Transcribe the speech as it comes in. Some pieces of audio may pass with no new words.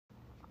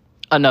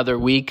Another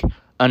week,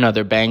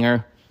 another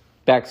banger.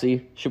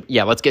 Baxi,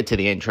 let's get to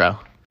the intro.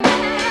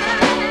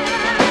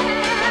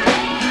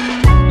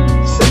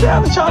 Sit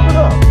down and chop it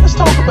up. Let's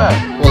talk about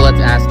it. Well, let's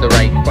ask the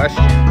right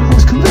question. I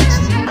was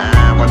convinced.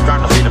 We're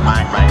starting to see the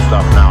bang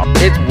stuff now.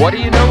 It's What Do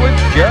You Know with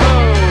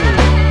Joe?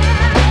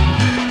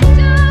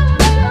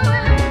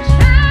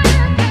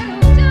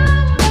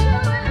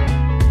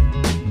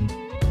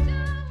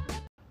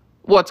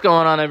 What's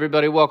going on,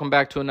 everybody? Welcome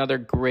back to another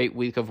great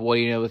week of What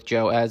Do You Know with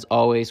Joe. As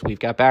always, we've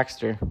got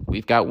Baxter,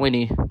 we've got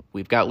Winnie,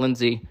 we've got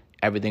Lindsay.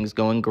 Everything's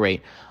going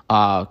great.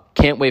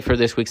 Can't wait for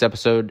this week's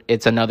episode.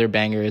 It's another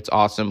banger. It's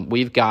awesome.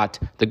 We've got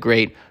the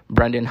great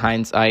Brendan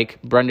Hines Ike.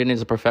 Brendan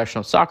is a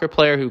professional soccer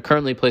player who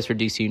currently plays for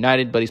DC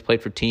United, but he's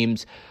played for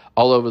teams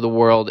all over the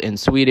world in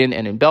Sweden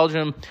and in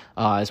Belgium,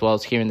 as well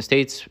as here in the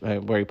States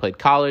where he played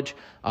college.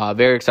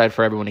 Very excited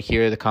for everyone to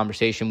hear the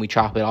conversation. We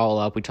chop it all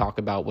up. We talk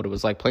about what it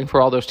was like playing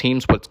for all those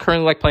teams, what it's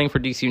currently like playing for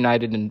DC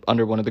United and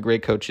under one of the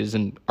great coaches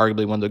and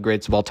arguably one of the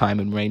greats of all time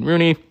in Wayne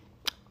Rooney.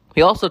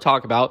 We also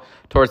talk about,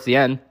 towards the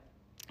end,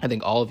 I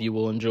think all of you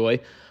will enjoy,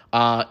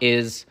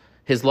 is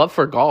his love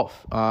for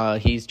golf.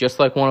 He's just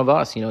like one of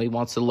us. He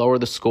wants to lower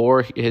the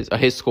score,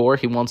 his score.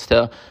 He wants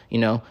to,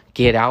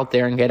 get out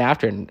there and get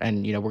after it.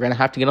 And we're going to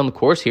have to get on the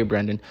course here,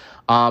 Brendan.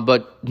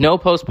 But no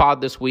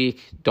post-pod this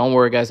week. Don't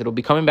worry, guys. It'll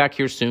be coming back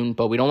here soon.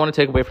 But we don't want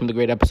to take away from the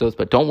great episodes.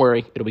 But don't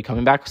worry. It'll be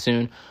coming back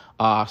soon.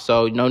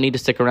 So no need to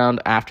stick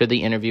around after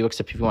the interview,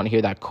 except if you want to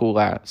hear that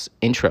cool-ass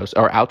intro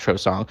or outro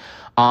song.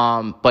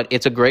 But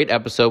it's a great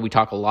episode. We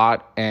talk a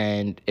lot,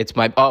 and it's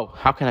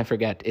how can I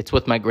forget? It's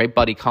with my great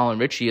buddy Colin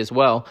Richey as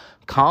well.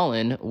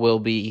 Colin will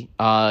be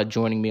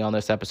joining me on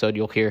this episode.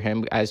 You'll hear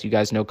him. As you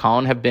guys know,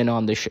 Colin has been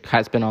on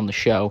the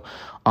show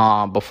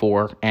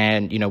before,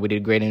 and we did a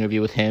great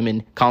interview with him.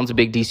 And Colin's a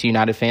big DC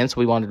United fan, so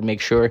we wanted to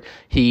make sure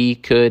he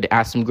could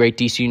ask some great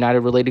DC United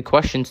related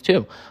questions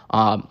too.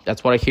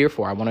 That's what I'm here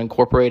for. I want to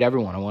incorporate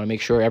everyone. I want to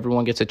make sure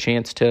everyone gets a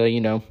chance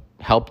to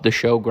help the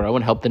show grow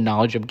and help the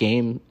knowledge of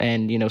game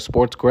and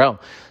sports grow.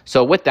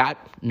 So with that,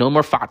 no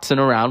more foxing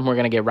around. We're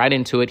gonna get right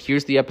into it.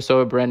 Here's the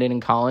episode of Brendan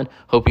and Colin.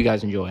 Hope you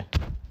guys enjoy.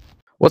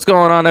 What's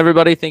going on,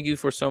 everybody? Thank you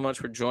so much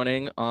for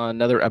joining on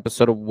another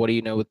episode of What Do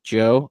You Know with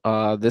Joe.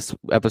 This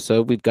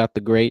episode, we've got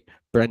the great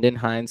Brendan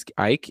Hines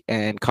Ike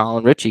and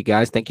Colin Richey.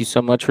 Guys, thank you so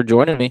much for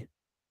joining me.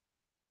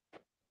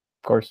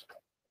 Of course.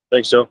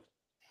 Thanks, Joe.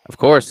 Of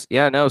course.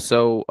 Yeah, no,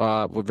 so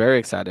we're very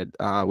excited.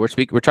 We're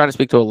trying to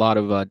speak to a lot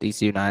of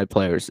DC United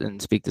players and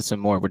speak to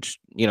some more, which,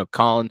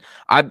 Colin,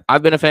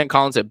 I've been a fan.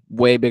 Colin's a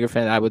way bigger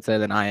fan, I would say,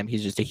 than I am.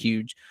 He's just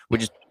we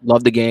just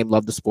love the game,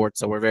 love the sport,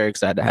 so we're very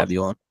excited to have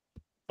you on.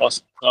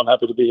 Awesome. I'm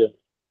happy to be here.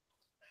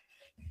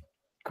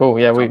 Cool.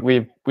 Yeah,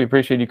 we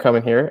appreciate you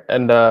coming here.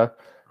 And I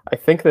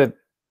think that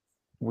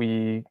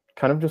we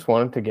kind of just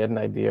wanted to get an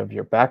idea of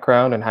your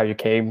background and how you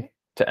came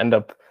to end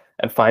up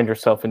and find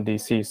yourself in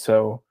DC.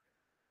 So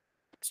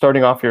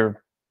starting off,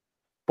 you're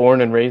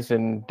born and raised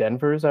in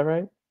Denver, is that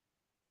right?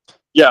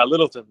 Yeah,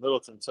 Littleton.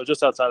 So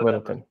just outside of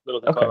Littleton. Denver.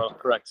 Littleton, Okay. Colorado.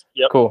 Correct.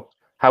 Yep. Cool.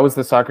 How was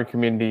the soccer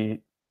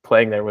community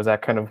playing there? Was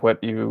that kind of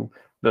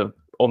the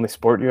only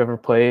sport you ever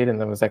played, and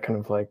then was that kind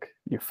of like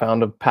you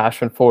found a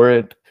passion for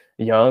it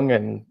young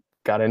and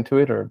got into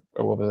it, or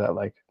what was that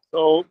like?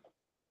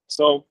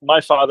 So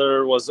my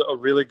father was a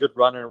really good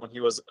runner when he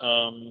was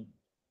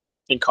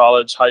in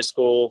college, high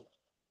school,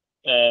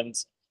 and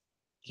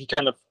he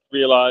kind of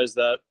realized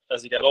that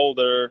as he got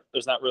older,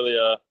 there's not really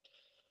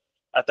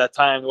at that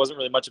time there wasn't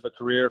really much of a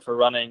career for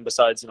running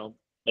besides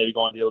maybe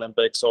going to the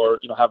Olympics or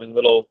having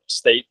little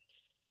state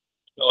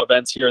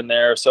events here and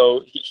there.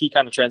 So he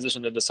kind of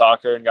transitioned into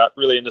soccer and got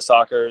really into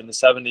soccer in the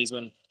 70s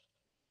when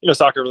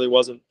soccer really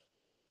wasn't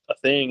a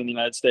thing in the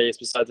United States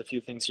besides a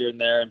few things here and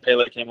there, and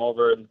Pele came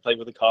over and played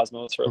with the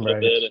Cosmos for a little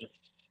bit.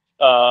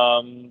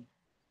 And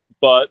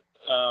but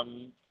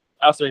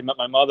after he met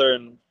my mother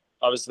and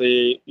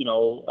obviously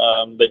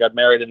they got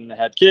married and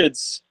had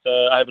kids,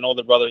 I have an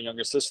older brother and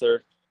younger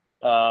sister.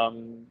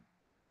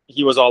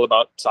 He was all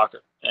about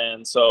soccer,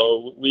 and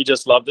so we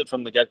just loved it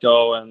from the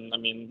get-go. And I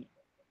mean,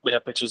 we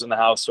have pictures in the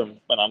house from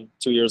when I'm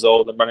 2 years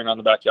old and running around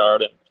the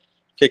backyard and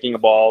kicking a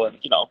ball, and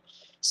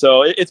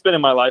so it's been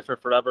in my life for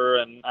forever.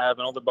 And I have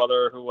an older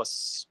brother who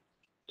was,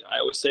 I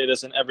always say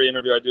this in every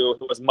interview I do,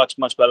 who was much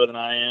better than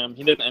I am.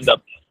 He didn't end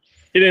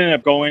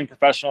up going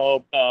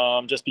professional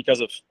just because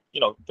of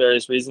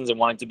various reasons and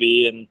wanting to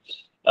be in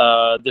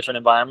different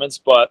environments.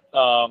 But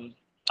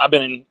I've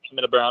been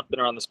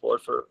around the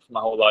sport for my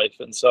whole life,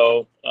 and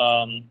so.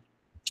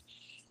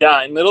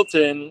 Yeah, in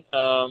Littleton,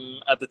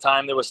 at the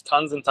time, there was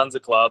tons and tons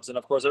of clubs. And,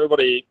 of course,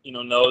 everybody,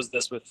 knows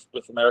this with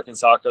American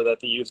soccer,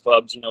 that the youth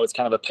clubs, it's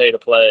kind of a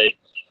pay-to-play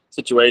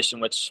situation,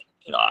 which,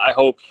 I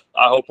hope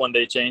one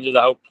day changes.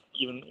 I hope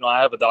even,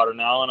 I have a daughter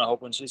now, and I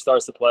hope when she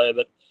starts to play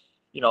that,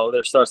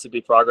 there starts to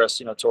be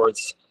progress,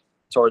 towards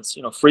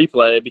free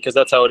play, because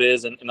that's how it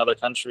is in other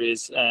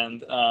countries.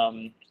 And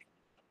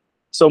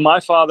so my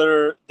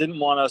father didn't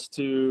want us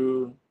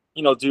to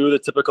do the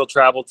typical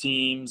travel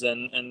teams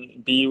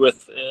and be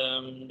with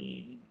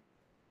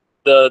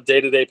the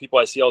day-to-day people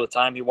I see all the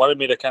time. He wanted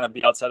me to kind of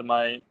be outside of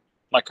my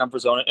my comfort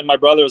zone, and my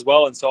brother as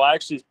well. And so I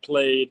actually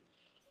played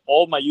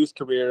all my youth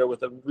career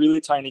with a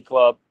really tiny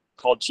club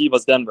called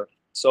Chivas Denver.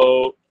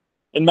 So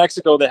in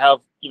Mexico, they have,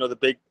 the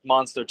big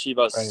monster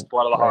Chivas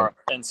Guadalajara.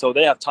 Right. And so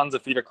they have tons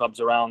of feeder clubs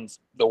around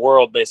the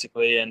world,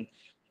 basically. And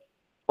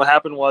what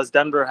happened was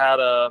Denver had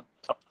a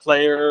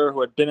player who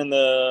had been in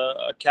the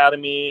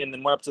academy and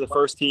then went up to the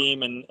first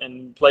team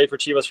and played for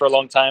Chivas for a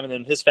long time. And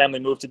then his family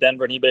moved to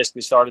Denver, and he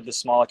basically started this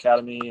small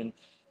academy. And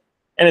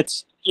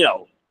it's,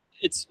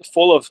 it's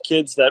full of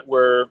kids that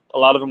a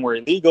lot of them were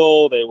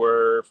illegal. They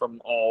were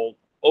from all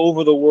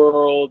over the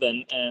world.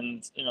 And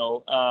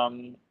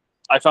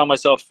I found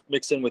myself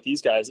mixed in with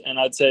these guys. And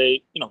I'd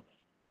say,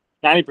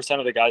 90%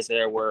 of the guys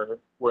there were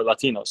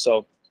Latinos.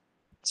 So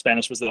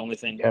Spanish was the only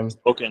thing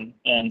spoken.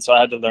 And so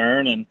I had to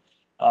learn. And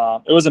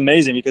it was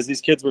amazing because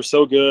these kids were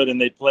so good, and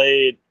they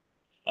played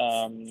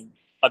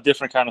a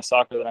different kind of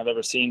soccer than I've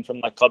ever seen from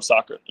like club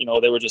soccer.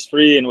 They were just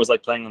free, and it was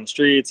like playing on the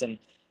streets. And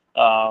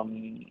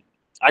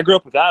I grew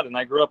up with that, and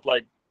I grew up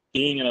like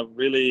being in a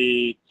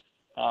really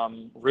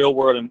real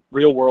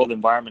world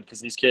environment, because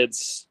these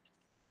kids,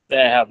 they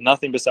have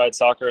nothing besides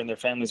soccer, and their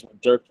families were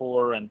dirt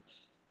poor. And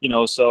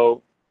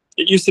so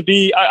it used to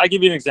be, I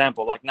give you an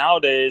example, like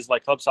nowadays,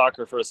 like club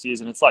soccer for a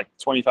season, it's like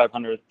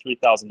 $2,500,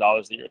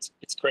 $3,000 a year.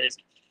 It's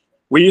crazy.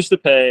 We used to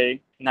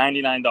pay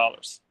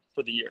 $99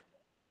 for the year,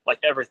 like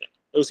everything.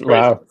 It was crazy.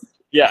 Wow.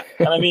 Yeah.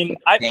 And I mean,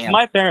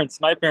 my parents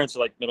are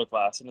like middle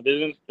class, and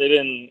they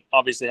didn't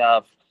obviously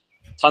have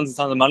tons and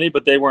tons of money,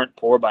 but they weren't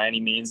poor by any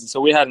means. And so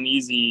we had an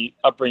easy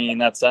upbringing in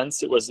that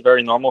sense. It was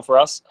very normal for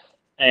us.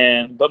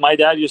 But my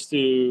dad used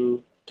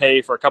to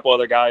pay for a couple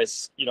other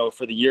guys,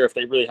 for the year if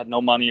they really had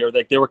no money, or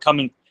like they were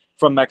coming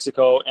from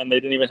Mexico and they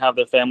didn't even have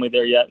their family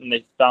there yet, and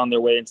they found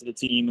their way into the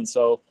team. And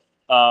so,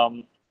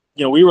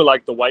 we were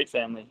like the white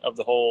family of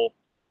the whole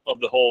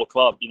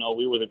club.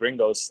 We were the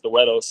gringos, the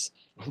wetos,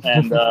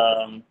 and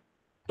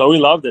but we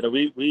loved it.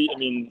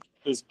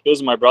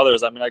 Those are my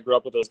brothers. I grew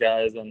up with those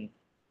guys, and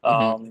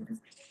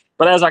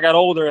but as I got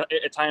older,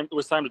 it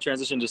was time to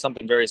transition to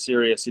something very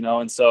serious,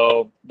 and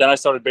so then I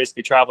started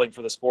basically traveling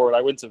for the sport.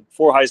 I went to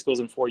 4 high schools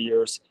in 4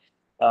 years.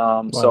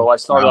 So I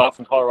started off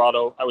in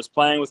Colorado. I was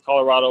playing with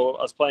Colorado.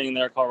 I was playing in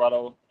there,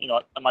 Colorado,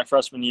 at my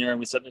freshman year, and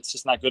we said, it's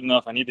just not good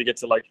enough. I need to get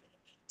to like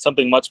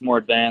something much more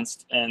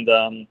advanced.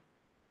 And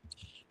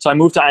so I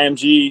moved to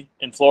IMG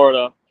in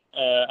Florida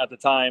at the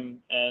time,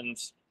 and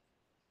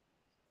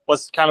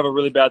was kind of a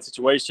really bad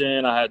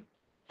situation. I had,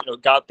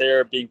 got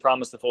there being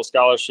promised a full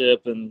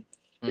scholarship, and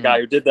the guy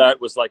who did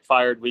that was like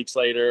fired weeks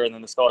later, and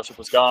then the scholarship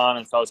was gone,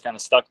 and so I was kind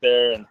of stuck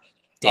there. And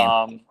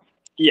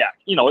yeah,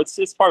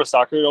 it's part of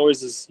soccer. It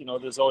always is,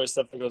 there's always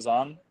stuff that goes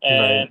on.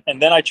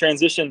 And then I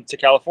transitioned to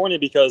California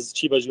because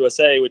Chivas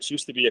USA, which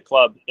used to be a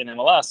club in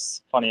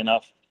MLS, funny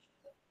enough,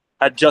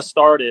 had just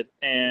started.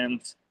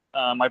 And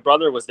my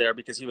brother was there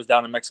because he was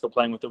down in Mexico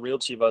playing with the real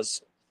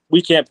Chivas.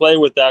 We can't play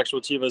with the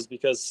actual Chivas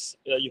because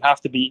you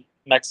have to be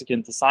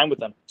Mexican to sign with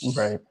them.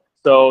 Right.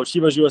 So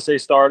Chivas USA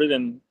started,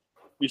 and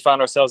we found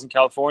ourselves in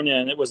California,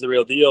 and it was the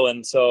real deal.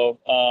 And so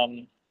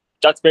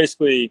that's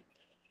basically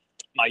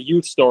my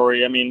youth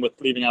story. With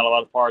leaving out a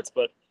lot of parts,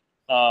 but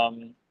I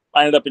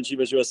ended up in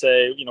Chivas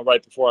USA,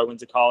 right before I went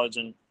to college.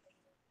 And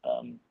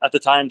at the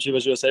time,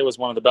 Chivas USA was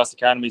one of the best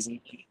academies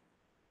in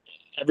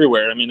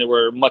everywhere. They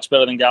were much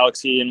better than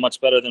Galaxy and much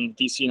better than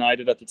DC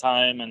United at the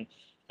time. And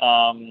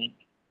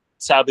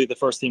sadly, the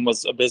first team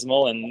was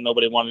abysmal, and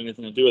nobody wanted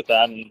anything to do with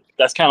that. And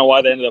that's kind of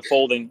why they ended up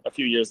folding a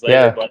few years later.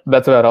 Yeah, but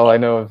that's about all I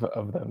know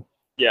of them.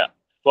 Yeah,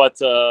 but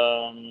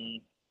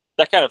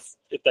that kind of,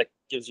 if that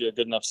gives you a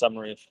good enough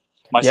summary of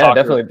my soccer. Yeah,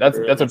 definitely.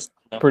 That's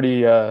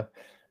a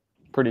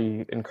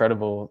pretty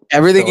incredible.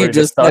 Everything you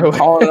just said,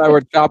 Colin and I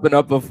were chopping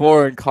up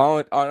before, and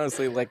Colin,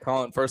 honestly,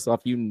 Colin, first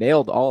off, you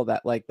nailed all of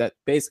that. Like that,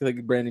 basically,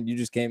 Brandon, you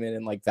just came in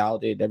and like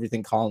validated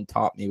everything Colin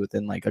taught me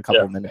within like a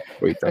couple of minutes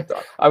before you jumped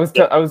on. I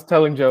was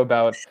telling Joe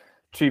about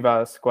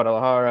Chivas,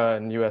 Guadalajara,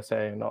 and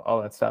USA, and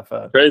all that stuff.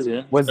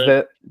 Crazy.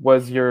 Yeah?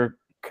 Was your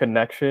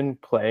connection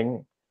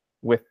playing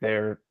with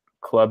their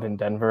club in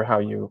Denver? How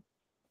you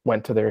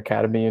went to their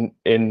academy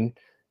in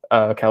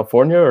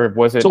California, or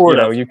was it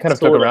you kind of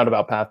took a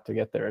roundabout path to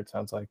get there? It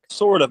sounds like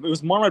sort of. It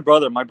was more my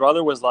brother. My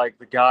brother was like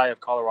the guy of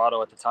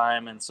Colorado at the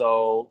time, and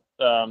so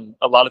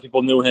a lot of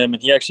people knew him,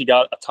 and he actually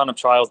got a ton of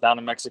trials down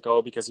in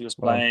Mexico because he was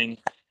playing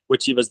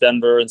with Chivas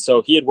Denver, and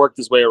so he had worked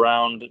his way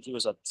around. He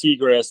was at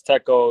Tigres,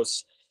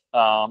 Tecos,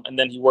 and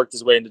then he worked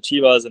his way into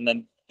Chivas, and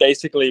then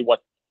basically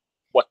what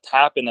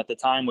happened at the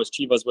time was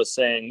Chivas was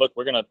saying, "Look,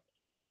 we're gonna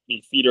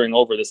be feedering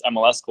over this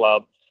MLS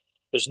club.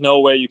 There's no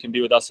way you can be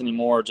with us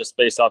anymore just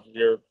based off of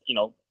your,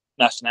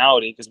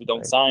 nationality, because we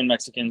don't sign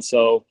Mexicans.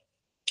 So,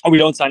 we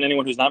don't sign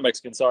anyone who's not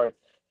Mexican. Sorry."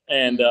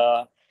 And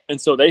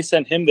so they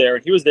sent him there,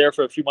 and he was there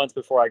for a few months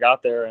before I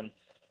got there. And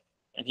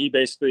he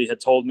basically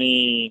had told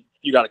me,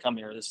 "You got to come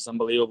here. This is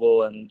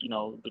unbelievable. And,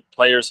 the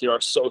players here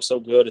are so, so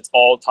good. It's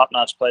all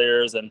top-notch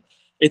players." And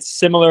it's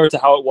similar to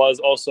how it was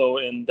also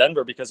in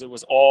Denver because it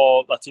was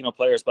all Latino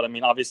players. But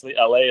obviously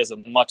LA is a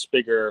much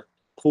bigger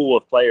pool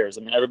of players.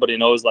 Everybody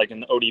knows, like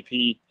in the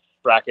ODP,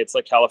 brackets,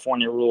 like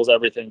California rules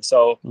everything.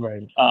 So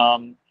Right.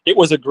 it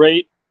was a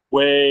great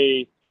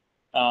way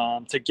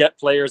to get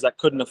players that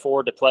couldn't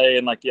afford to play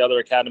in like the other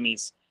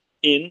academies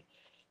in.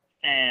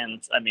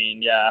 And I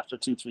mean, yeah, after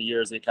 2-3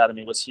 years, the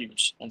academy was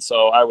huge, and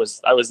so I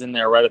was in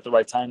there right at the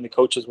right time. The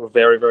coaches were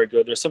very, very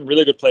good. There's some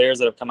really good players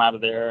that have come out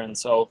of there, and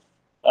so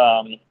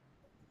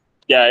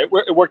yeah,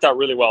 it worked out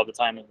really well, the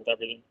timing with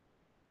everything.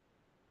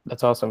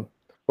 That's awesome.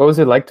 What was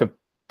it like to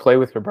play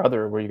with your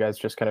brother? Were you guys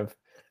just kind of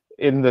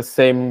in the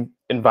same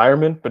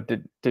environment, but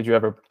did you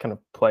ever kind of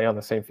play on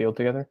the same field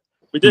together?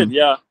 We did,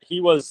 yeah.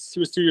 He was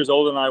 2 years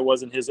older than I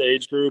was in his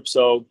age group,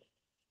 so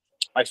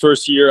my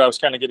first year I was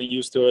kind of getting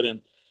used to it and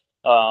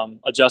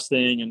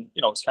adjusting, and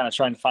was kind of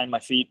trying to find my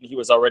feet. And he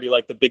was already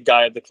like the big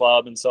guy of the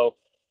club, and so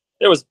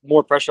there was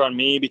more pressure on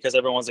me because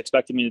everyone was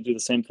expecting me to do the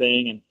same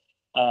thing.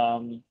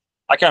 And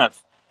I kind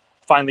of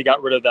finally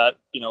got rid of that,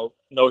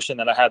 notion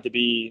that I had to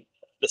be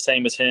the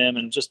same as him,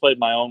 and just played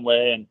my own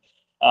way. And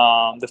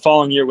the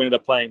following year we ended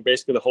up playing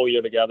basically the whole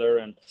year together.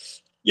 And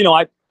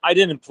I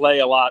didn't play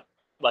a lot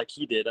like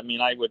he did. I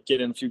mean, I would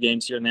get in a few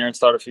games here and there and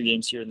start a few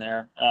games here and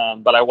there,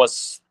 but I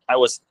was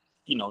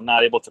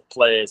not able to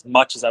play as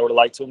much as I would have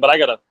liked to. But I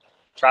got to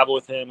travel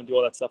with him and do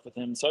all that stuff with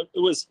him. So it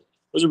was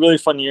a really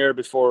fun year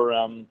before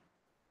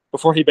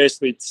he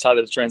basically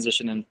decided to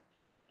transition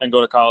and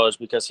go to college,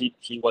 because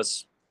he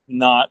was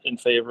not in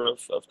favor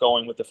of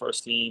going with the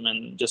first team,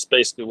 and just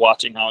basically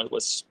watching how it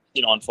was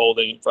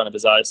unfolding in front of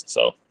his eyes.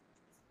 So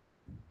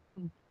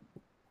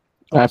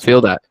I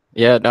feel that.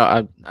 Yeah,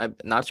 no, I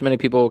not too many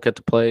people get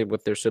to play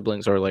with their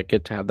siblings, or like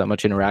get to have that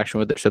much interaction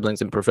with their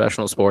siblings in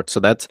professional sports. So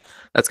that's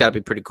got to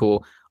be pretty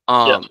cool.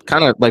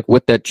 Kind of like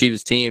with that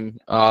Chivas team,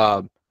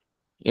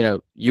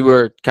 you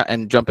were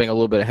and jumping a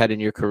little bit ahead in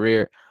your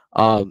career.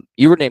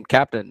 You were named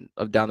captain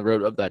of down the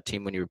road of that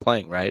team when you were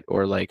playing, right?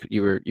 Or like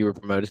you were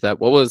promoted to that.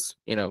 What was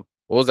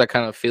that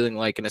kind of feeling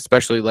like? And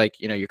especially like,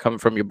 you're coming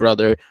from your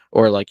brother,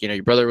 or like,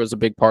 your brother was a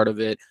big part of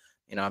it.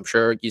 I'm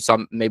sure you saw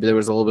maybe there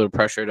was a little bit of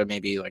pressure to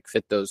maybe like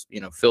fit those,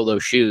 fill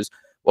those shoes.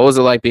 What was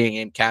it like being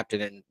named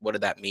captain, and what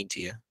did that mean to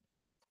you?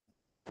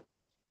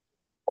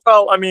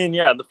 Well, I mean,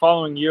 yeah, the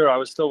following year I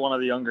was still one of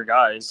the younger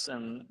guys,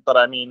 but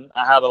I mean,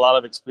 I had a lot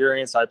of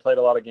experience. I played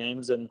a lot of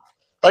games, and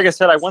like I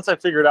said, once I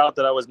figured out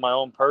that I was my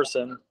own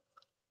person,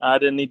 I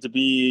didn't need to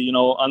be,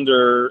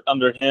 under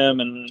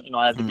him, and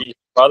I had to be his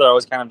brother. I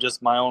was kind of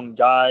just my own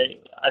guy.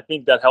 I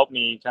think that helped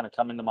me kind of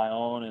come into my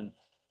own. And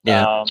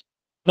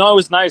no, it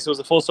was nice. It was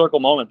a full circle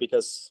moment,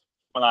 because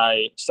when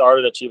I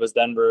started at Chivas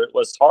Denver, it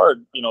was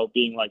hard,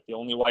 being like the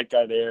only white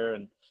guy there.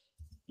 And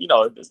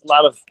there's a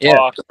lot of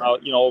talk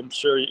about, I'm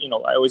sure,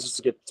 I always used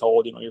to get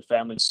told, your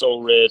family's so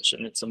rich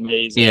and it's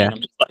amazing. Yeah. I'm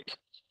just like,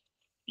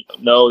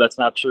 no, that's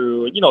not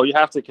true. You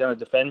have to kind of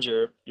defend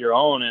your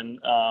own. And,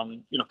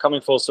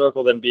 coming full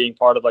circle, then being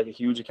part of like a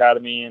huge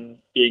academy and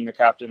being a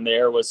captain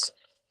there was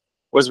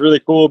really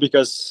cool,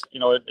 because,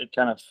 it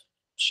kind of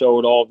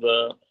showed all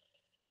the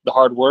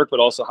hard work, but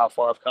also how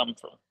far I've come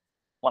from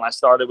when I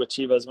started with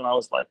Chivas when I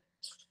was like,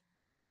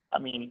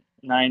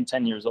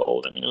 9-10 years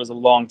old. I mean, it was a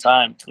long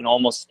time,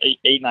 almost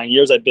 8-9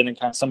 years I'd been in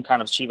some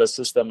kind of Chivas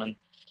system. And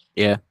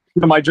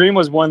my dream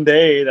was one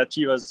day that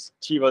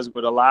Chivas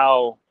would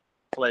allow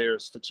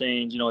players to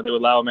change. They would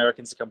allow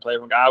Americans to come play.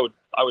 I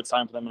would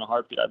sign for them in a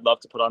heartbeat. I'd love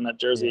to put on that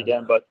jersey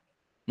again, but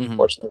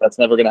unfortunately that's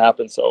never going to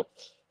happen. So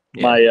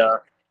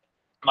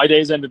my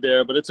days ended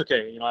there, but it's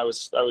okay. I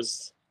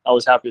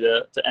was happy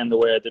to end the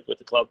way I did with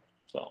the club.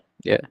 So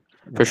yeah.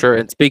 For sure.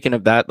 And speaking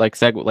of that, like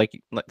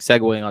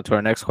segueing onto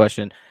our next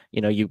question,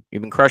 you've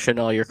been crushing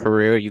all your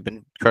career. You've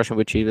been crushing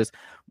with Chivas.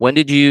 When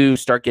did you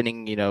start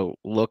getting,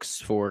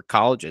 looks for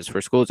colleges,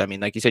 for schools? I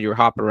mean, like you said, you were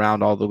hopping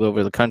around all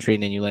over the country,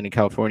 and then you landed in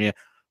California.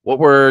 What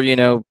were,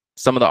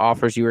 some of the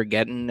offers you were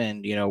getting,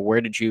 and,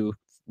 where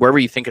were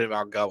you thinking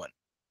about going?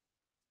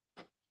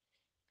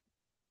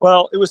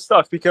 Well, it was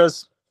tough,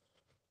 because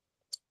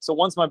so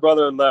once my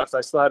brother left,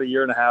 I still had a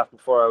year and a half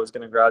before I was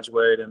going to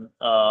graduate. And,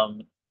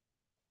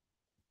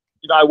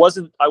 I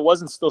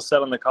wasn't still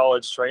set on the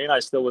college train. I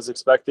still was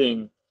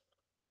expecting,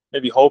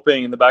 maybe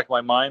hoping in the back of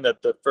my mind,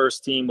 that the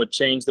first team would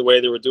change the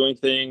way they were doing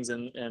things,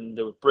 and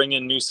they would bring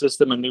in new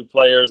system and new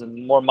players,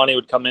 and more money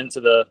would come into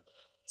the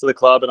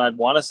club, and I'd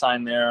want to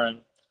sign there. And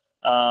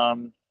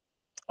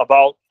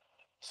about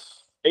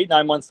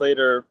 8-9 months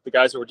later, the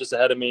guys who were just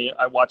ahead of me,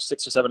 I watched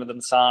 6 or 7 of them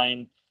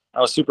sign.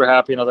 I was super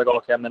happy, and I was like,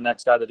 okay, I'm the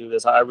next guy to do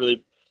this. I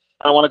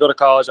don't want to go to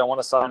college. I want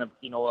to sign a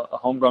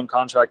homegrown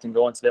contract and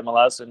go into the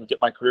MLS and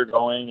get my career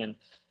going. And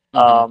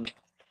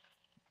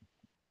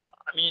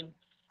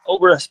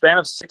over a span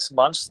of 6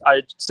 months,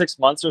 6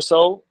 months or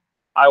so,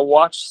 I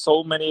watched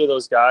so many of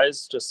those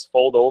guys just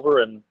fold over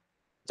and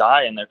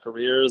die in their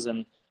careers,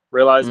 and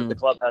realized that the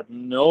club had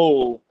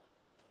no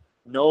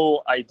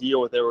idea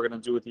what they were going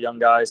to do with the young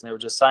guys, and they were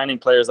just signing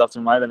players left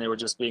and right, and they were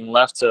just being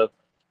left to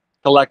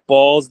collect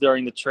balls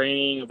during the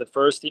training of the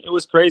first team. It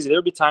was crazy. There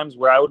would be times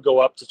where I would go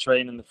up to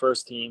train in the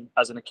first team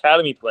as an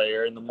academy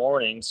player in the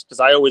mornings,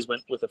 because I always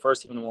went with the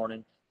first team in the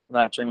morning, and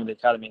then I trained with the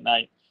academy at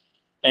night.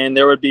 And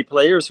there would be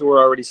players who were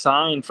already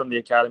signed from the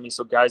academy,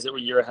 so guys that were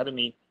a year ahead of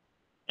me,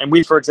 And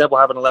we, for example,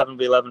 have an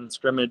 11v11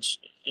 scrimmage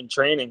in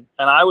training,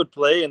 and I would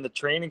play in the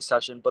training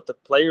session, but the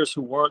players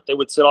who weren't, they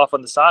would sit off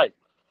on the side.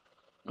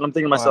 And I'm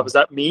thinking to myself, Is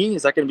that me?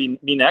 Is that going to be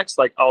me next?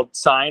 Like, I'll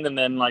sign, and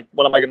then, like,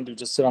 what am I going to do?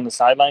 Just sit on the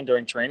sideline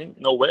during training?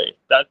 No way.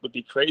 That would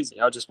be crazy.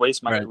 I'll just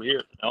waste my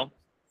career, you know?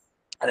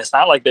 And it's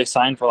not like they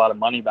signed for a lot of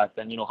money back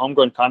then. You know,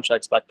 homegrown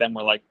contracts back then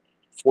were like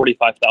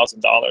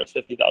 $45,000,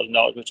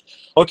 $50,000, which,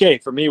 okay,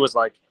 for me was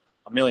like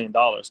 $1 million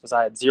because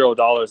I had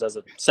 $0 as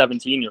a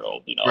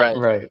 17-year-old, you know?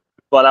 Right.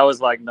 But I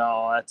was like,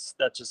 no,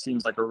 that just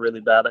seems like a really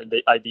bad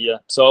idea.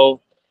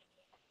 So,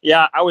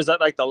 yeah, I was at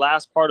like the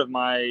last part of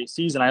my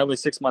season. I had only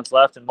 6 months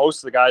left, and most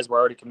of the guys were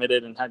already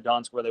committed and had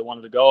gone to where they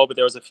wanted to go. But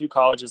there was a few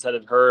colleges that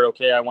had heard,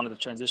 okay, I wanted to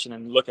transition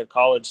and look at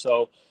college.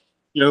 So,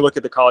 you know, look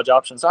at the college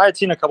options. So I had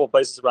seen a couple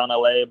places around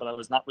LA, but I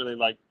was not really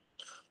like,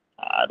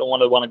 I don't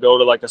want to go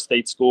to like a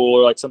state school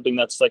or like something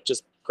that's like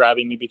just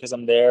grabbing me because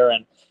I'm there.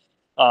 And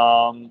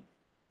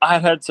I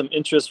had some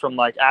interest from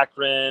like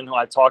Akron, who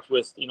I talked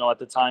with, you know, at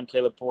the time,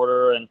 Caleb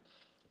Porter, and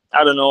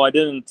I don't know, I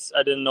didn't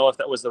know if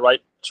that was the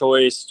right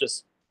choice,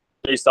 just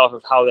based off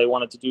of how they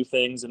wanted to do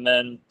things. And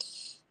then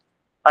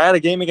I had a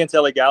game against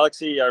LA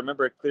Galaxy. I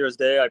remember it clear as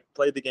day. I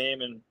played the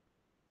game and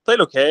played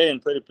okay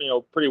and played, you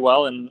know, pretty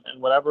well and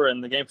whatever.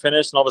 And the game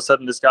finished, and all of a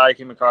sudden this guy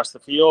came across the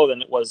field,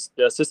 and it was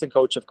the assistant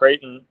coach of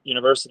Creighton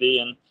University,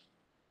 and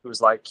he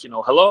was like, you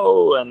know,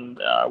 hello, and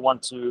I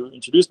want to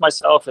introduce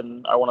myself,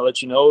 and I want to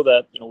let you know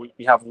that, you know,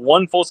 we have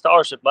one full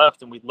scholarship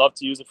left, and we'd love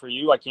to use it for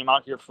you. I came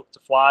out here to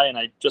fly, and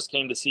I just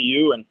came to see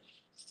you. And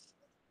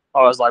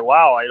I was like,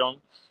 wow, I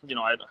don't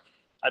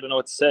know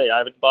what to say. I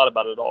haven't thought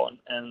about it at all.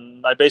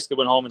 And I basically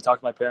went home and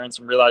talked to my parents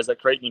and realized that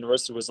Creighton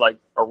University was like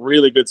a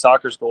really good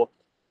soccer school.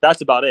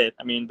 That's about it.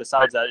 I mean,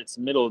 besides that, it's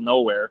middle of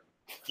nowhere.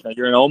 You know,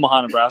 you're in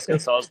Omaha, Nebraska.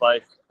 So I was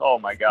like, oh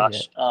my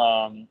gosh.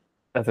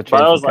 That's a change.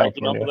 But I was like,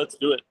 you know, let's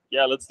do it.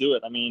 Yeah, let's do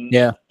it. I mean,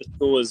 the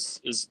school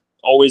is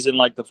always in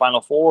like the Final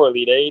Four,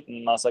 Elite Eight,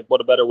 and I was like, what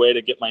a better way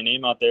to get my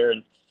name out there.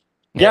 And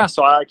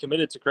so I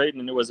committed to Creighton,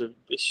 and it was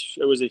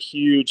a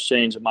huge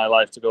change in my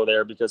life to go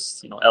there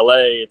because, you know,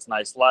 LA, it's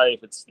nice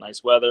life, it's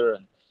nice weather,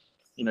 and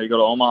you know, you go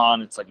to Omaha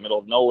and it's like middle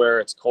of nowhere,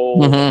 it's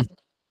cold.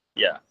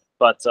 Yeah,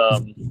 but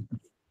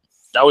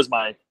that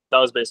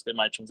was basically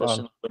my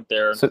transition. I went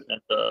there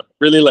and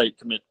really late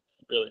commit.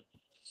 Really,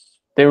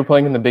 they were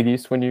playing in the Big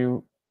East when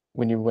you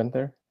went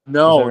there.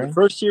 No, the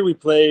first year we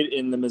played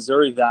in the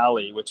Missouri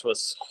Valley, which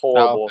was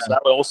horrible. So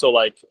that was also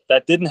like,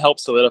 that didn't help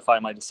solidify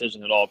my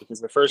decision at all,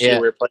 because the first year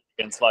we were playing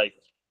against like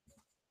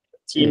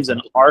teams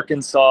in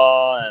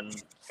Arkansas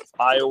and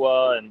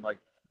Iowa and like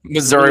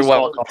Missouri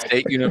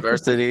State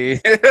University.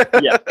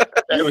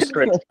 It was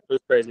crazy. It was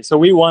crazy. So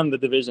we won the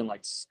division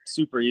like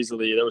super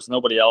easily. There was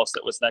nobody else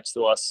that was next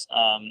to us.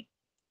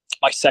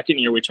 My second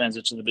year we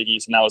transitioned to the Big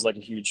East, and that was like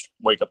a huge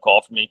wake up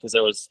call for me because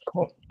there was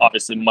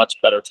obviously much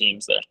better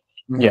teams there.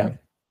 Yeah.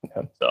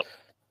 So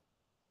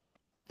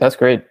that's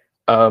great.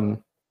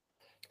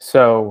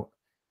 So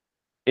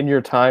in your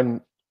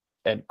time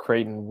at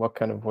Creighton, what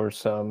kind of were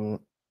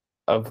some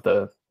of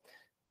the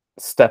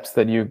steps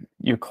that you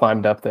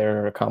climbed up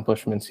there,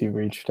 accomplishments you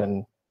reached?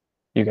 And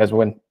you guys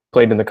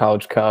played in the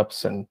college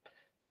cups and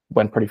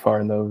went pretty far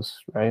in those,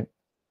 right?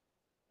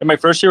 In my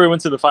first year we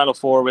went to the Final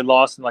Four. We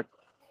lost in like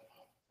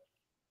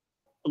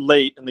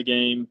late in the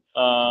game.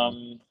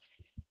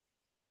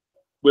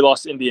 We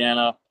lost to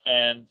Indiana,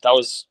 and that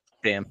was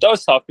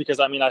tough because,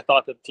 I mean, I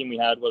thought that the team we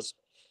had was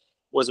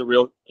a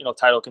real, you know,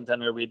 title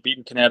contender. We'd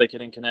beaten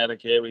Connecticut in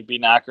Connecticut. We'd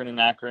beaten Akron in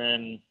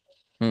Akron.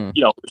 You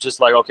know, it was just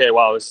like, okay,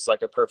 wow, this is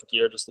like a perfect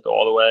year just to go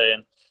all the way.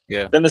 And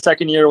then the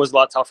second year was a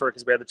lot tougher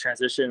because we had the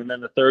transition. And then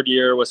the third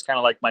year was kind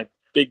of like my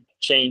big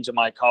change in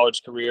my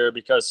college career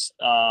because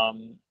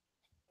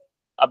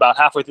about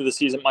halfway through the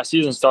season, my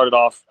season started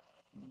off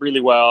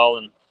really well.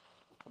 And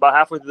about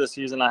halfway through the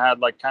season, I had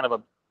like kind of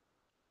a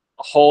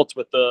halt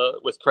with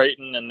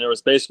Creighton, and there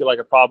was basically like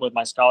a problem with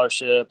my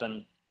scholarship.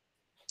 And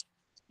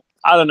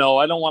I don't know,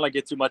 I don't want to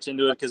get too much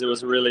into it because it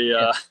was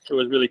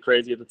really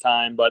crazy at the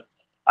time, but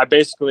I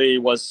basically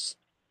was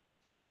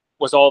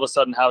all of a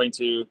sudden having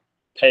to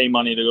pay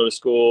money to go to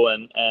school,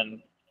 and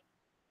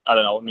I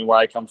don't know, I mean, where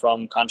I come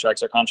from,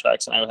 contracts are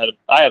contracts, and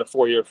I had a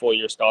full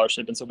year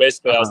scholarship, and so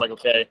basically I was like,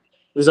 okay,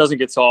 this doesn't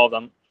get solved,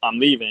 I'm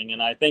leaving.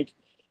 And I think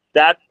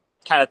that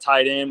kind of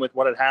tied in with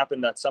what had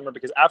happened that summer,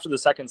 because after the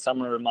second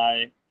summer of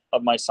my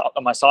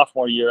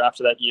sophomore year,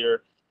 after that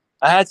year,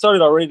 I had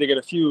started already to get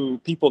a few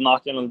people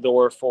knocking on the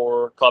door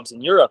for clubs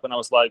in Europe, and I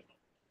was like,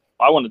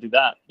 I want to do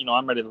that. You know,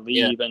 I'm ready to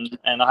leave.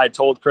 And I had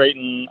told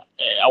Creighton,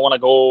 I want to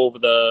go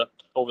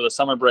over the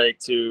summer break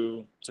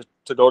to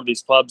go to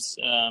these clubs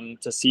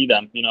to see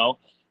them, you know,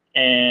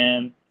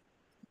 and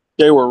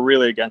they were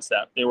really against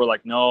that. They were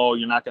like, no,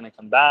 you're not going to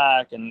come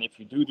back, and if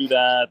you do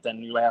that, then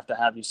you have to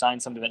have you sign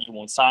something that you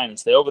won't sign and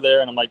stay over there.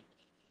 And I'm like,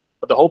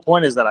 but the whole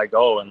point is that I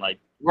go and like,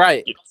 you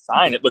know,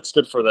 sign. It looks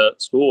good for the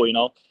school, you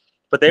know.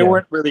 But they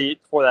weren't really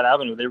for that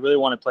avenue. They really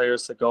wanted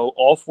players to go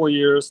all 4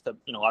 years to,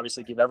 you know,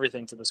 obviously give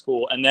everything to the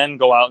school and then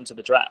go out into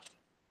the draft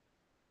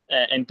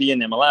and be in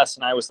MLS.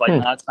 And I was like,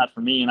 no, that's not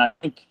for me. And I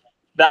think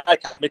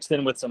that mixed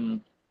in with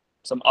some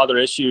some other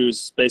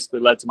issues basically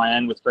led to my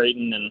end with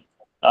Creighton, and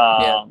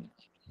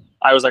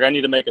I was like, I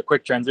need to make a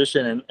quick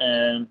transition,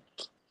 and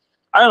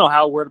I don't know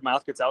how word of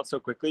mouth gets out so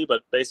quickly,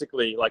 but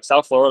basically, like,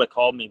 South Florida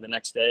called me the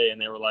next day,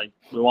 and they were like,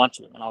 "We want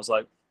you," and I was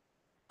like,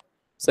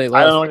 Say I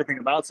less. don't know anything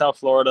about South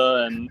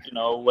Florida, and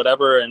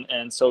whatever,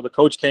 and so the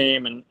coach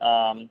came, and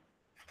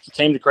he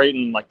came to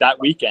Creighton like that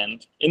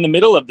weekend in the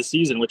middle of the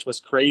season, which was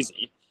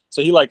crazy.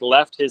 So he like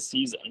left his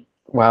season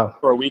Wow.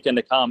 for a weekend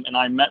to come, and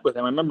I met with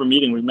him. I remember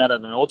meeting. We met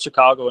at an old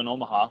Chicago in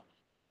Omaha,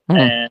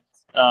 and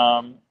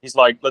he's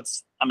like,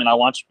 I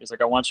want you. He's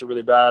like, I want you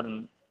really bad,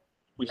 and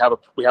we have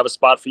a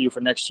spot for you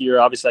for next year.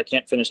 Obviously, I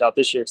can't finish out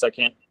this year because I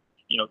can't,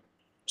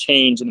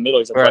 change in the middle.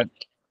 He's like, Right.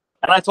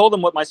 and I told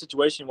him what my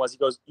situation was. He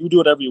goes, you do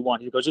whatever you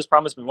want. He goes, just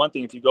promise me one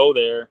thing. If you go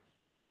there,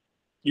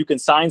 you can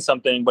sign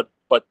something, but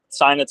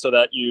sign it so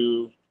that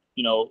you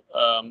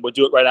would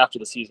do it right after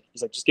the season.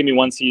 He's like, just give me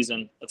one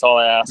season. That's all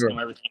I ask and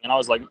everything. And I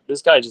was like,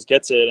 this guy just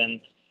gets it. And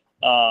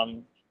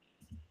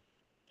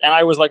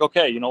I was like,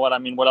 okay, you know what? I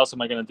mean, what else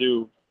am I going to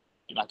do?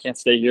 I can't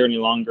stay here any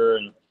longer.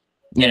 And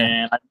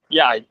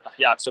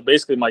so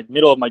basically my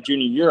middle of my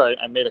junior year,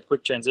 I made a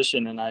quick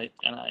transition, and I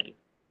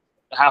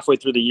halfway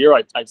through the year,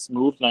 I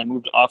moved, and I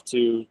moved off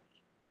to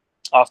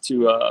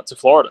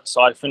Florida.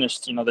 So I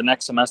finished, the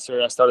next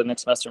semester. I started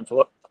next semester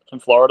in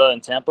Florida,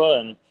 in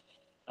Tampa,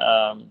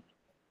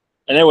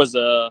 and it was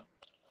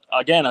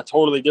again a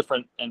totally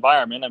different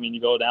environment. I mean,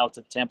 you go down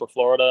to Tampa,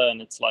 Florida,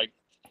 and it's like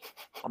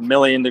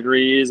 1,000,000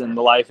 degrees, and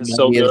the life is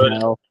so good.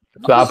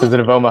 It's the opposite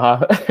of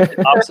Omaha.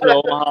 Opposite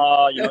of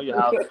Omaha, you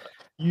have a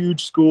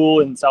huge school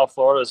in South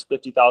Florida. There's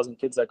 50,000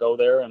 kids that go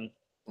there, and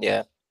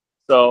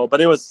so,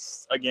 but it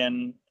was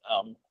again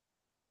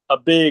a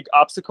big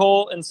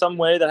obstacle in some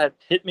way that had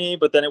hit me,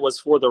 but then it was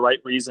for the right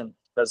reason,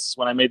 because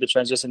when I made the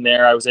transition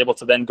there, I was able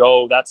to then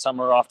go that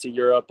summer off to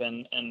Europe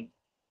and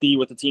be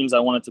with the teams I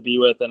wanted to be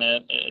with, and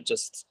it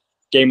just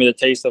gave me the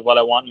taste of what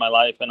I want in my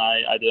life, and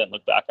I didn't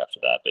look back after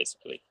that,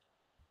 basically.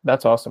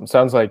 That's awesome.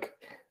 Sounds like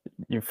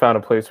you found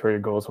a place where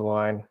your goals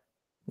align,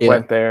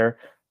 went there,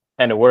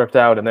 and it worked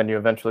out, and then you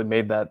eventually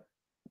made that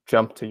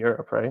jump to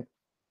Europe, right?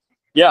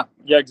 Yeah,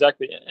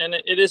 exactly. And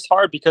it is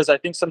hard, because I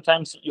think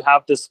sometimes you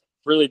have this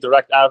really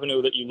direct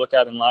avenue that you look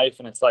at in life,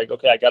 and it's like,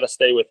 okay, I got to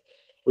stay with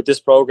this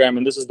program,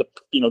 and this is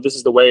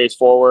the way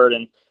forward,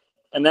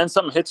 and then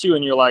something hits you,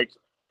 and you're like,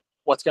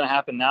 what's going to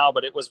happen now?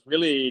 But it was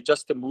really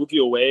just to move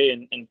you away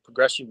and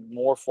progress you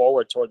more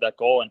forward toward that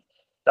goal. And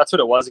that's what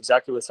it was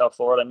exactly with South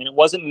Florida. I mean, it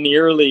wasn't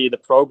nearly the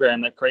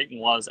program that Creighton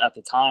was at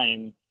the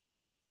time,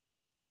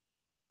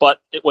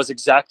 but it was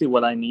exactly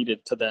what I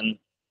needed to then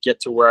get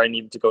to where I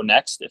needed to go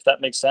next, if that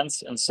makes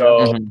sense. And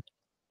so,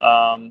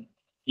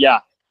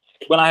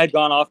 when I had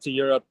gone off to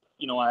Europe,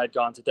 I had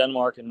gone to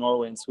Denmark and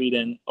Norway and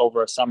Sweden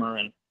over a summer,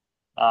 and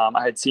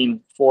I had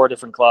seen 4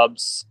 different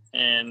clubs.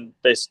 And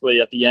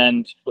basically at the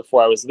end,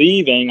 before I was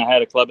leaving, I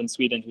had a club in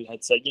Sweden who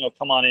had said,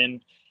 come on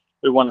in,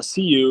 we want to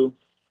see you.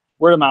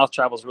 Word of mouth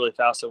travels really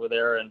fast over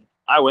there. And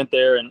I went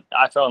there, and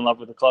I fell in love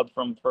with the club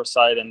from first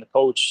sight, and the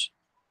coach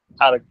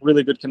had a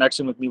really good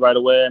connection with me right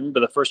away. I remember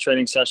the first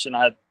training session,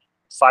 I had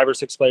 5 or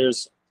 6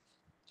 players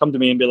come to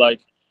me and be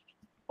like,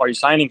 are you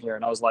signing here?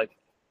 And I was like,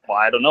 well,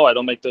 I don't know. I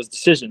don't make those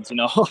decisions,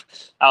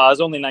 I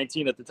was only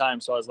 19 at the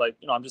time. So I was like,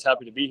 I'm just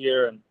happy to be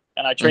here. And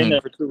I trained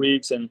there for 2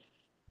 weeks, and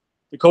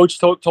the coach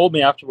told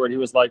me afterward, he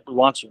was like, we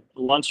want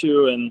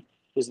you. And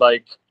he's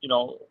like,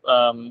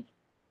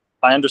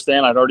 I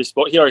understand.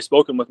 He already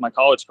spoken with my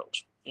college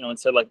coach, and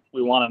said, like,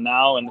 we want him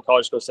now. And the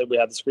college coach said we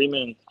had this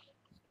agreement,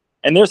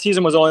 and their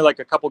season was only like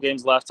a couple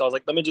games left. So I was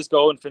like, let me just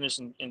go and finish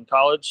in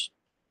college.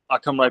 I'll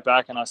come right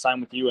back and I'll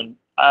sign with you. And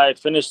I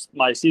finished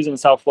my season in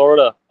South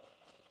Florida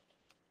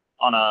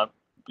on a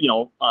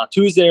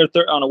Tuesday or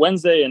on a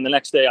Wednesday, and the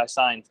next day I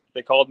signed.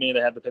 They called me. They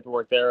had the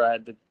paperwork there. I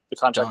had the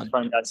contract in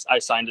front of me. I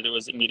signed it. It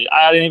was immediate.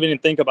 I didn't even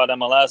think about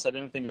MLS. I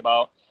didn't think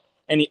about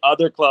any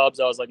other clubs.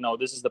 I was like, no,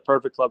 this is the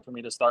perfect club for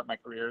me to start my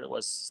career. It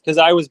was because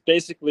I was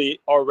basically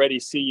already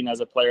seen as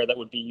a player that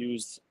would be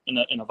used in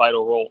a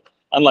vital role,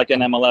 unlike in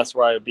MLS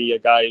where I would be a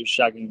guy who's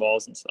shagging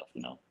balls and stuff.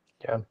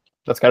 Yeah,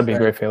 that's got to be a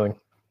great feeling.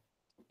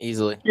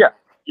 Easily.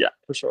 Yeah,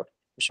 for sure.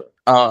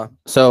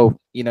 So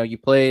you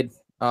played.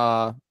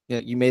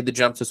 You made the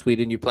jump to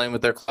Sweden. You playing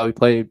with their club.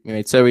 You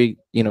made 70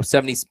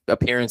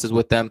 appearances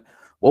with them.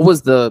 What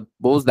was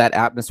that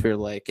atmosphere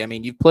like? I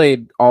mean, you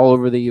played all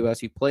over the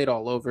U.S. You played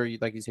all over.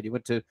 Like you said, you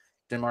went to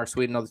Denmark,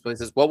 Sweden, all these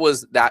places. What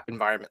was that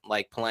environment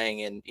like playing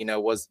in?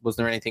 Was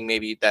there anything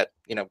maybe that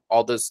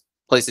all those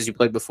places you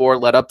played before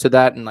led up to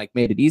that and like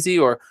made it easy,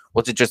 or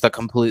was it just a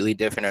completely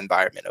different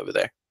environment over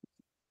there?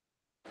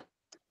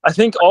 I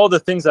think all the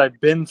things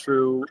I've been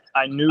through,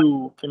 I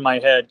knew in my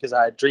head, because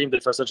I had dreamed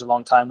it for such a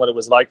long time, what it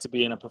was like to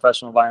be in a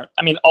professional environment.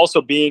 I mean,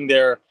 also being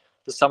there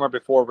the summer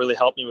before really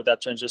helped me with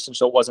that transition,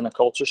 so it wasn't a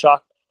culture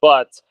shock.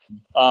 But,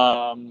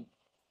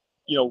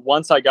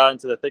 once I got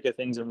into the thick of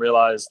things and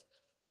realized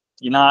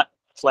you're not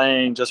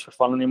playing just for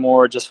fun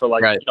anymore, just for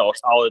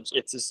college.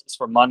 It's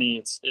for money.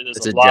 It's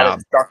a lot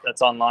of stuff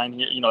that's online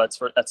here, that's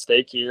at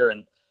stake here,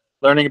 and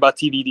learning about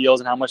TV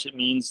deals and how much it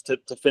means to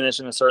finish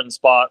in a certain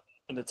spot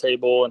in the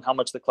table and how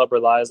much the club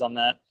relies on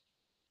that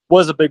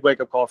was a big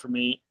wake-up call for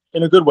me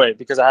in a good way,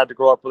 because I had to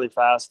grow up really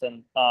fast.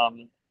 And I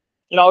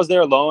was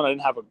there alone. I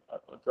didn't have a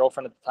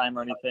girlfriend at the time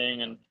or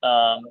anything, and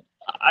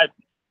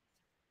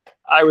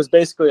I was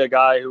basically a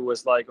guy who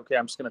was like, okay,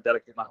 I'm just going to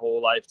dedicate my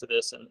whole life to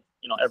this, and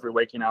every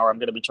waking hour I'm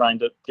going to be trying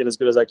to get as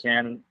good as I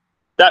can. And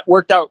that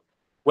worked out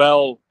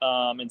well.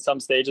 In some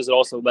stages, it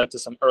also led to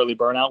some early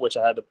burnout, which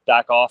I had to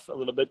back off a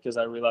little bit, because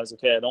I realized,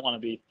 okay, I don't want to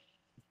be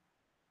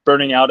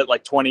burning out at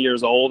like 20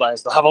 years old. I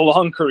still have a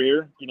long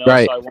career,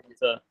 Right. So I wanted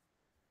to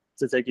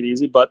take it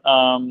easy. But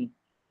the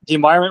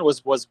environment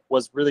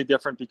was really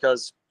different,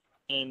 because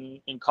in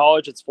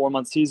college it's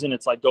 4-month season.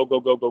 It's like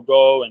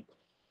go, and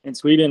in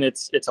Sweden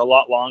it's a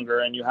lot longer,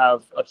 and you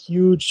have a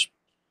huge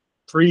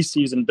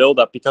preseason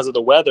buildup because of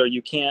the weather.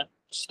 You can't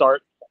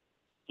start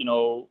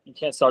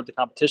the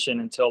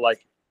competition until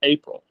like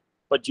April,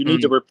 but you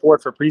need to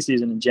report for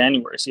preseason in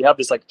January. So you have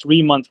this like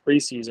 3-month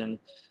preseason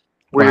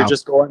where you're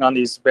just going on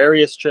these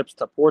various trips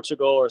to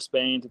Portugal or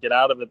Spain to get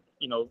out of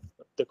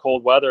the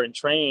cold weather and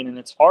train. And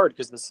it's hard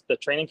because the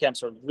training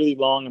camps are really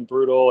long and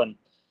brutal. And,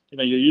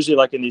 you're usually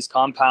like in these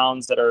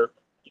compounds that are,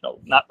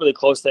 not really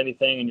close to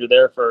anything. And you're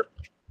there for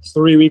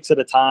 3 weeks at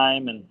a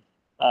time. And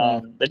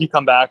then you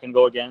come back and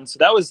go again. So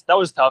that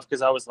was tough,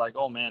 because I was like,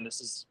 oh man,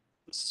 this is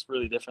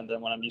really different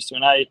than what I'm used to.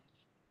 And I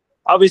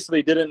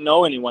obviously didn't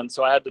know anyone.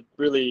 So I had to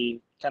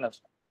really kind of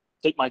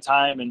take my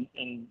time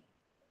and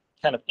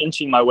kind of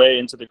inching my way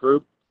into the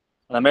group.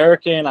 An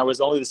American, I was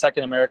only the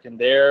second American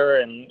there,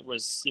 and it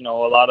was, a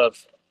lot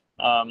of,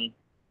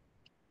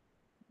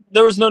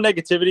 there was no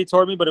negativity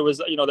toward me, but it was,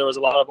 there was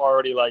a lot of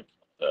already like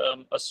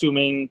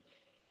assuming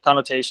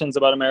connotations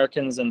about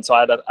Americans. And so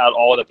I had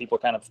all the people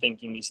kind of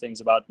thinking these things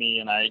about me.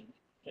 And I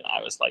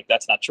was like,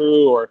 that's not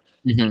true, or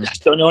I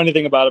don't know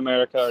anything about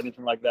America or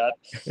anything like that.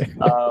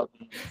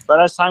 But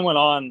as time went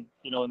on,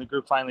 and the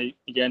group finally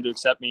began to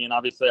accept me, and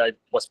obviously I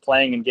was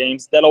playing in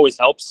games. That always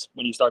helps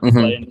when you start to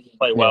play and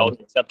play well,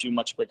 to accept you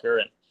much quicker.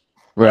 And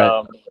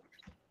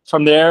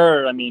from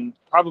there, I mean,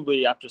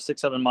 probably after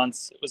 6-7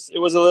 months, it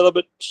was a little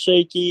bit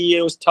shaky.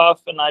 It was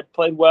tough, and I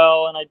played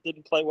well, and I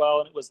didn't play well,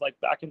 and it was like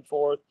back and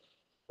forth.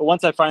 But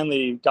once I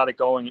finally got it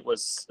going, it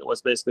was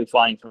basically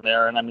flying from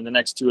there. And I mean, the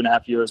next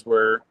 2.5 years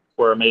were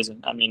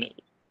amazing. I mean,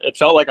 it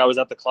felt like I was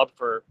at the club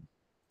for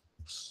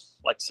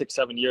like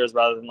 6-7 years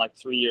rather than like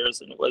 3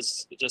 years. And it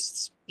was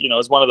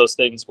one of those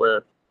things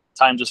where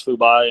time just flew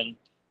by.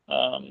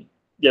 And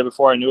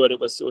before I knew it, it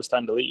was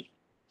time to leave.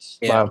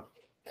 Yeah. Wow.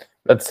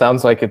 That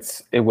sounds like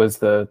it was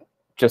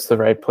just the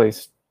right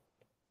place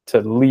to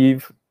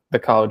leave the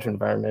college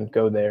environment,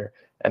 go there,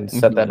 and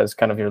set that as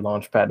kind of your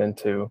launch pad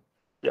into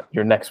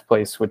your next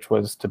place, which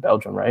was to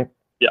Belgium, right?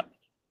 Yeah.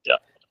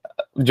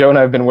 Joe and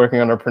I have been working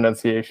on our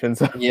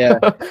pronunciations. Yeah.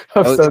 I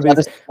was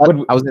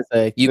gonna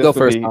say, you go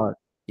first.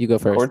 You go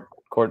first.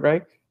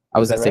 Kortrijk? I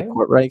was gonna say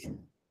Kortrijk.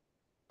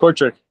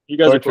 Kortrijk. You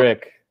guys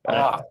Kortrijk.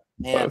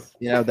 Man.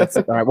 Yeah, that's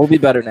all right. We'll be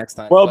better next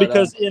time. Well,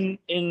 because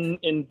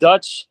in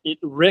Dutch,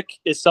 Rick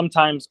is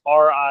sometimes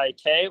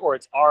R-I-K or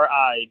it's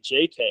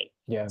R-I-J-K.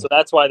 Yeah. So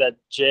that's why that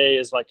J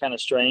is like kind of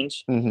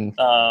strange.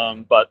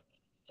 But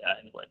yeah,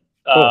 anyway.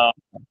 Cool.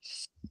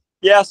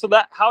 So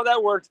how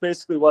that worked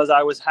basically was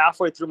I was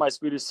halfway through my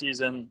Swedish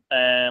season,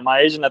 and my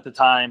agent at the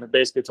time had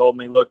basically told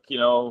me, look, we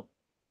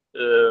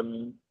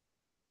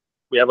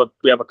have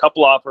a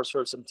couple offers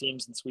for some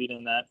teams in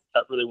Sweden that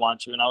really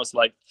want you. And I was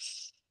like,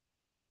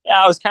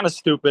 I was kind of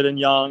stupid and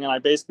young, and I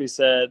basically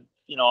said,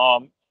 I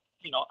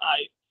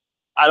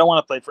don't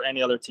want to play for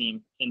any other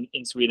team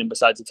in Sweden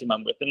besides the team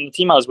I'm with. And the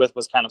team I was with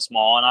was kind of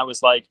small, and I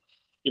was like,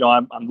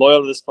 I'm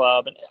loyal to this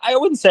club. And I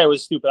wouldn't say I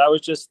was stupid. I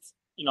was just,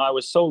 I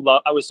was so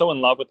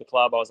in love with the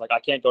club. I was like, I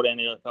can't go to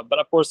any other club. But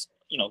of course,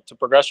 to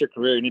progress your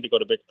career, you need to go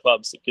to big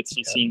clubs. It gets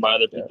you seen by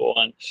other people.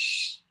 And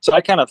so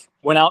I kind of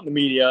went out in the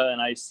media,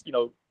 and I,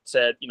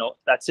 said,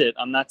 that's it.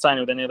 I'm not signing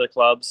with any other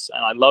clubs,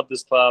 and I love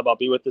this club. I'll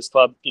be with this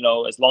club,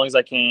 as long as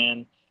I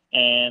can.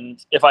 And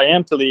if I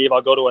am to leave,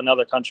 I'll go to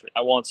another country.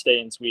 I won't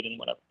stay in Sweden,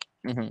 whatever.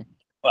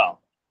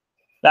 Well,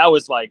 that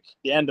was like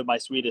the end of my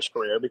Swedish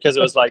career, because it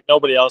was like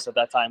nobody else at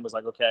that time was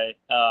like, okay.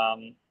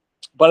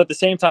 But at the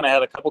same time, I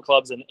had a couple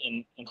clubs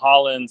in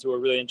Holland who were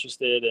really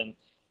interested.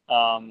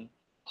 And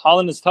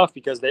Holland is tough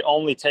because they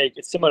only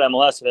it's similar to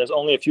MLS. So there's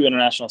only a few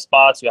international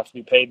spots. You have to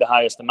be paid the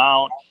highest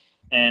amount.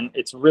 And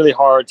it's really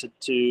hard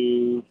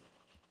to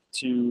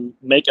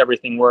make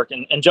everything work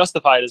and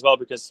justify it as well,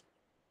 because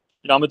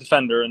I'm a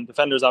defender, and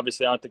defenders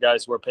obviously aren't the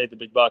guys who are paid the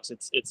big bucks.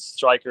 It's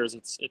strikers,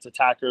 it's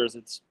attackers,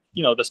 it's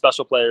the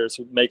special players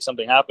who make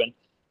something happen.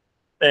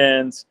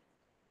 And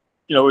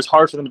it was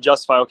hard for them to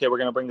justify, okay, we're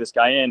going to bring this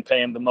guy in,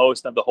 pay him the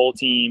most of the whole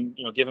team,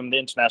 give him the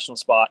international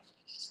spot.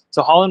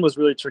 So Holland was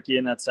really tricky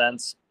in that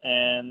sense.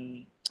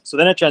 And so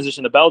then it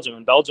transitioned to Belgium,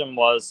 and Belgium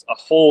was a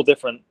whole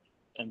different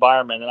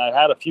environment. And I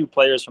had a few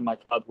players from my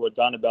club who had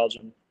gone to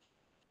Belgium,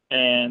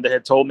 and they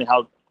had told me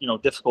how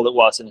difficult it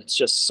was, and it's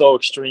just so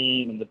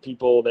extreme, and the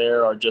people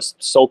there are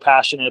just so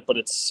passionate, but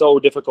it's so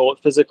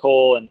difficult,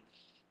 physical. And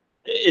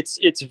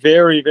it's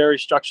very, very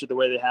structured the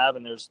way they have,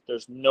 and there's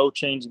no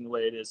changing the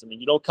way it is. I mean,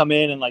 you don't come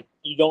in and like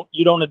you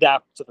don't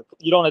adapt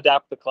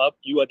the club,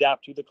 you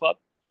adapt to the club.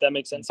 That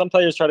makes sense. Some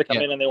players try to come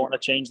in and they want to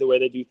change the way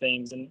they do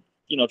things, and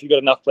if you got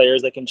enough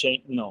players, they can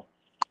change. No,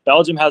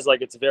 Belgium has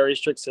like it's a very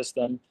strict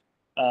system,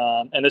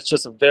 and it's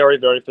just a very,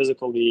 very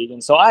physical league.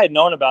 And so I had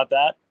known about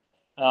that,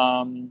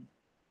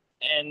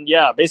 and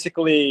yeah,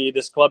 basically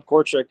this club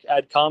Kortrijk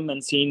had come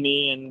and seen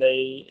me, and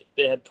they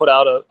had put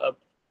out a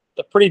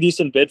pretty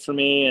decent bid for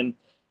me, and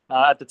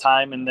at the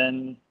time, and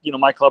then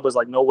my club was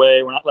like, no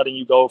way, we're not letting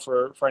you go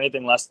for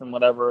anything less than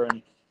whatever.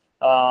 And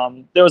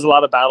there was a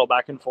lot of battle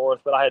back and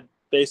forth, but I had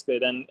basically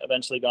then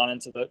eventually gone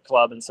into the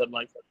club and said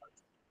like,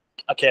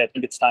 okay, I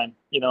think it's time,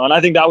 and I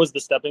think that was the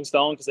stepping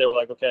stone, because they were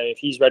like, okay, if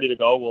he's ready to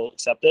go, we'll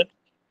accept it.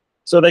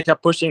 So they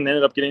kept pushing. They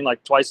ended up getting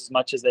like twice as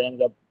much as they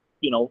ended up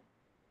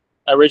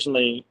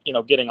originally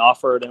getting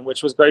offered, and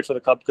which was great for the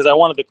club, because I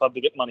wanted the club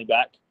to get money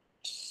back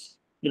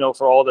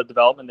for all the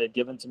development they'd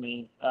given to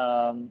me.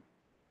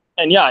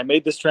 And yeah, I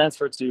made this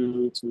transfer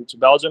to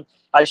Belgium.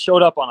 I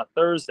showed up on a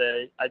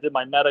Thursday. I did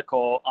my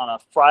medical on a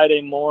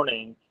Friday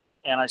morning,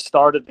 and I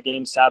started the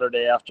game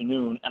Saturday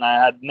afternoon, and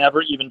I had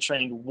never even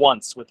trained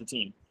once with the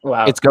team.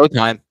 Wow. It's go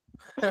time.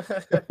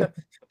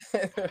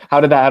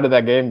 How did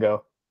that game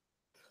go?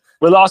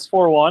 We lost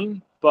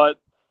 4-1, but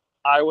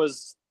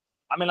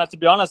to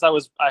be honest,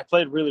 I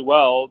played really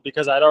well,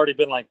 because I'd already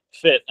been like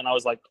fit and I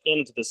was like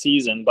into the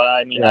season. But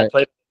I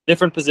played a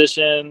different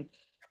position,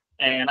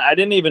 and I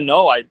didn't even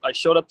know. I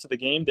showed up to the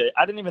game day.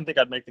 I didn't even think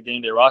I'd make the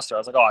game day roster. I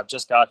was like, oh, I've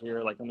just got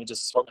here. Like, let me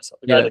just sort myself.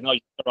 The guy's like, no,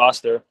 you're on the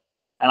roster.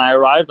 And I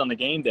arrived on the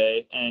game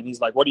day, and he's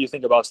like, what do you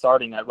think about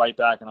starting at right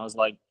back? And I was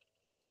like,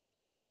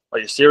 are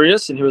you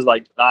serious? And he was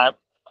like,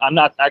 I'm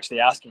not actually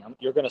asking him.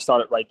 You're going to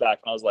start at right back.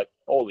 And I was like,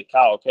 holy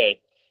cow,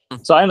 okay.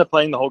 So I ended up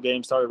playing the whole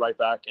game, started right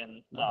back,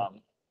 and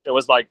it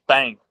was like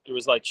bang. It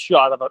was like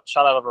shot out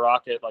of a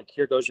rocket. Like,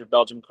 here goes your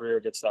Belgium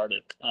career. Get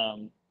started.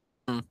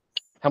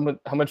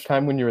 How much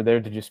time when you were there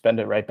did you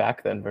spend at right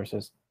back then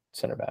versus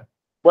center back?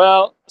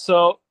 Well,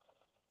 so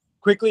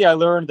quickly I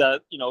learned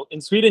that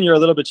in Sweden you're a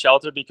little bit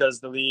sheltered, because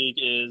the league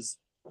is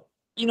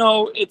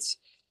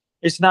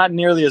it's not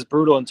nearly as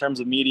brutal in terms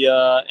of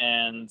media,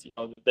 and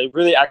they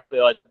really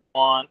actually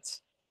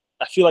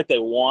I feel like they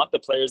want the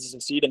players to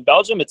succeed. In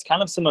Belgium, it's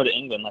kind of similar to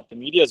England. Like, the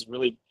media is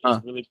really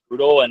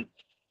brutal,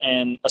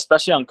 and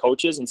especially on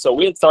coaches. And so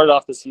we had started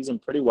off the season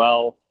pretty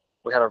well.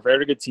 We had a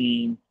very good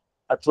team.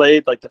 I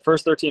played like the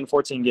first 13,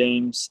 14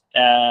 games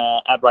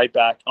at right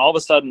back. And all of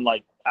a sudden,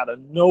 like out of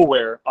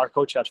nowhere, our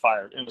coach got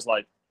fired. And it was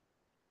like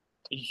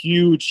a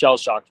huge shell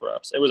shock for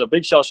us. It was a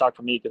big shell shock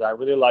for me, because I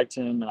really liked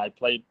him and I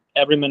played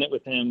every minute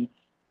with him.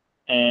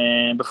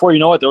 And before you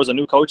know it, there was a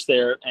new coach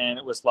there, and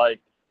it was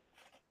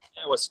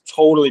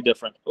totally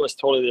different. It was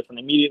totally different.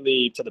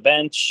 Immediately to the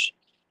bench.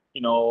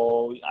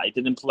 I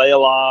didn't play a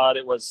lot.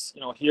 It was,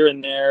 here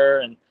and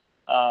there. And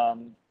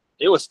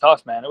it was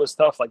tough, man. It was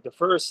tough. Like the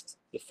first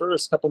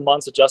couple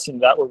months adjusting to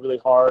that were really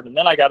hard. And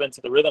then I got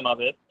into the rhythm of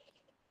it.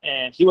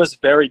 And he was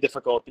very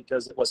difficult,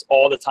 because it was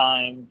all the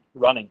time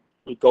running.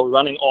 We'd go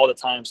running all the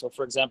time. So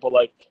for example,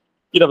 like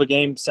you'd have a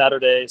game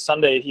Saturday,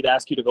 Sunday, he'd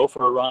ask you to go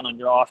for a run on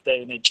your off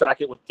day, and they'd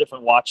track it with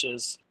different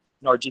watches,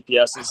 our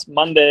GPSs.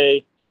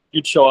 Monday,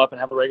 you'd show up and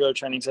have a regular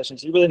training session.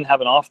 So you really didn't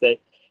have an off day.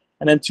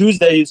 And then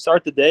Tuesday, you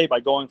start the day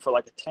by going for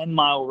like a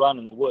 10-mile run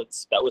in the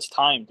woods that was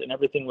timed, and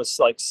everything was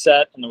like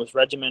set, and it was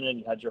regimented.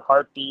 You had your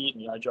heartbeat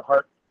and you had your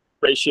heart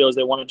ratios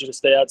they wanted you to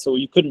stay at, so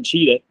you couldn't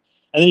cheat it.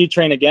 And then you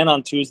train again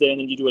on Tuesday, and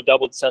then you do a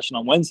double session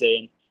on Wednesday.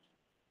 And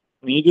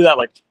I mean, you do that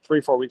like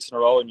 3-4 weeks in a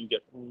row, and you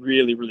get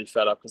really, really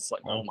fed up, because it's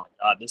like, oh my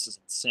God, this is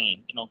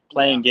insane.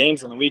 Playing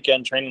games on the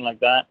weekend, training like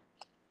that.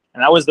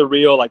 And that was the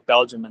real like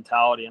Belgian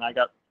mentality. And I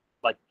got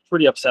like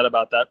pretty upset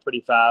about that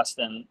pretty fast.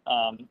 And,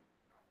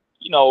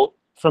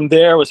 from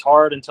there it was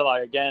hard until I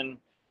again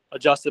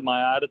adjusted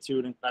my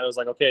attitude, and I was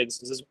like, okay,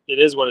 it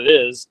is what it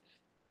is.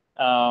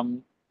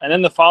 And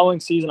then the following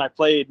season, I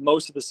played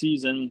most of the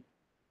season,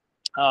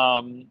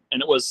 and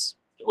it was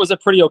a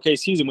pretty okay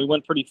season. We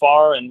went pretty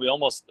far, and we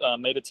almost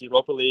made it to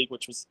Europa League,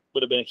 which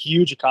would have been a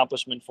huge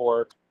accomplishment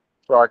for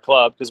our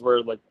club, because we're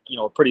like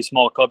a pretty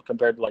small club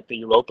compared to like the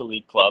Europa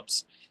League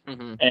clubs.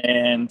 Mm-hmm.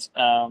 And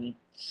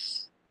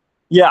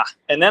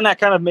and then I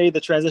kind of made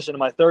the transition to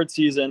my third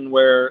season,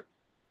 where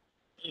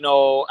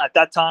at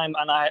that time,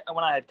 and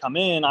when I had come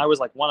in, I was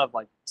like one of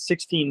like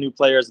 16 new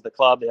players at the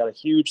club. They had a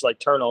huge like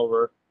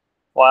turnover.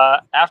 Well,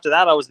 after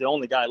that, I was the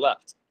only guy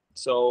left.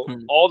 So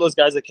all those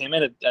guys that came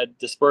in had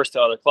dispersed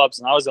to other clubs,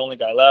 and I was the only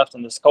guy left.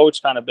 And this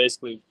coach kind of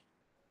basically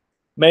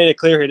made it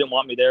clear he didn't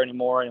want me there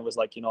anymore, and it was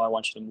like, I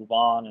want you to move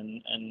on,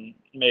 and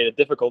made it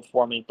difficult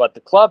for me. But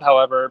the club,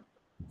 however,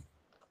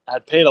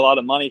 had paid a lot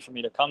of money for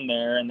me to come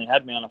there, and they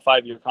had me on a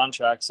 5-year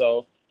contract.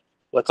 So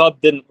the club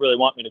didn't really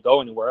want me to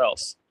go anywhere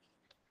else.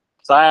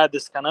 So I had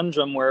this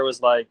conundrum where it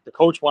was like the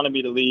coach wanted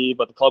me to leave,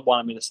 but the club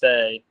wanted me to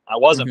stay. I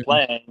wasn't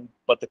playing,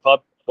 but the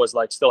club was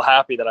like still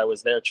happy that I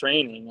was there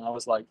training. And I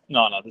was like,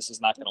 no, this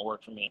is not going to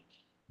work for me.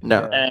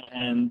 No.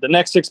 And the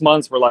next 6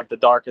 months were like the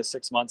darkest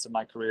 6 months of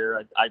my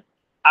career.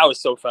 I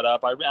was so fed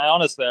up. I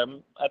honestly,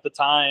 at the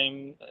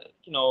time,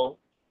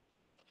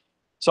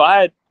 so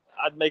I'd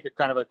make a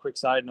kind of a quick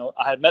side note.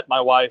 I had met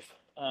my wife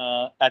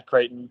at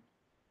Creighton,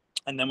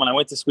 and then when I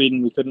went to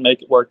Sweden, we couldn't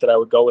make it work that I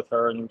would go with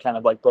her, and we kind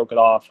of like broke it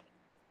off.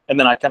 And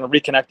then I kind of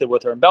reconnected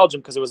with her in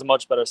Belgium because it was a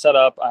much better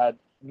setup. I had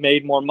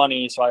made more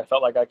money, so I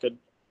felt like I could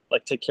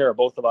like take care of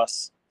both of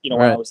us,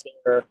 when I was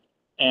there.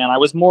 And I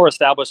was more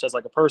established as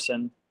like a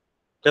person,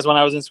 because when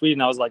I was in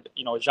Sweden, I was like,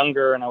 I was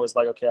younger, and I was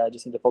like, okay, I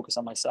just need to focus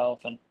on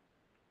myself. And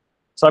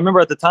so I remember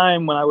at the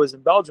time when I was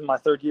in Belgium, my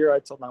third year, I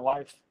told my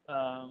wife,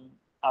 I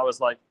was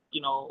like,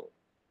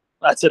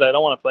 that's it. I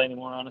don't want to play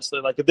anymore,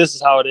 honestly. Like, if this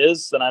is how it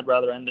is, then I'd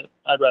rather end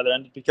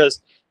it.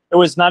 Because it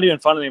was not even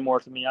fun anymore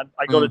to me.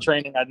 I go to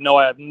training. I know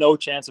I have no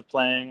chance of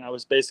playing. I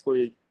was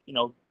basically,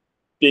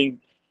 being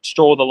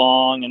strolled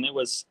along, and it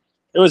was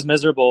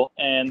miserable.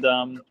 And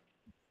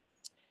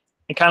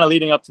kind of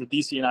leading up to the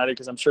DC United,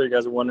 because I'm sure you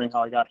guys are wondering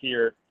how I got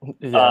here.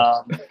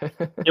 Yeah.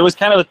 It was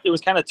kind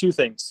of two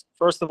things.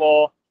 First of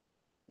all,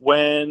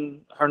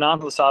 when Hernan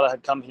Losada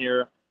had come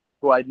here,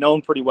 who I'd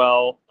known pretty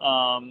well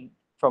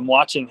from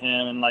watching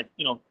him and like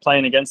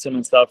playing against him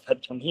and stuff,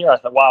 had come here, I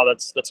thought, wow,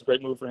 that's a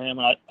great move for him.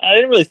 And I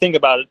didn't really think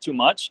about it too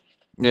much.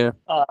 Yeah.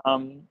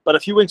 But a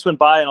few weeks went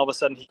by, and all of a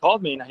sudden he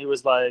called me, and he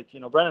was like,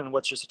 Brendan,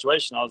 what's your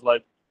situation? I was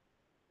like,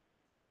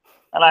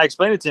 and I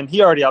explained it to him.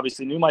 He already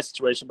obviously knew my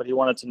situation, but he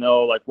wanted to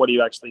know, like, what do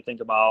you actually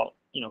think about,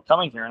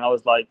 coming here? And I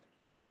was like,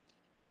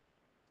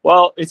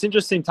 well, it's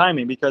interesting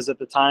timing, because at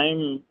the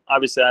time,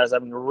 obviously, I was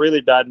having a really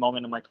bad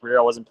moment in my career.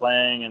 I wasn't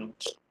playing, and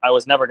I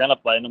was never going to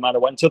play no matter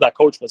what, until that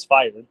coach was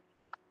fired.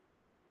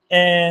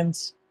 And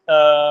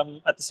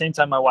at the same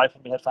time, my wife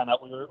and me had found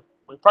out we were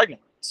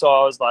pregnant. So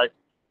I was like,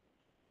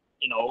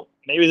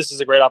 maybe this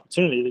is a great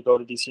opportunity to go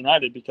to DC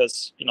United,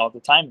 because, at the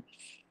time,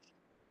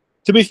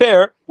 to be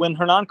fair, when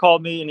Hernan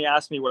called me and he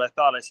asked me what I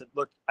thought, I said,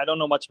 look, I don't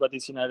know much about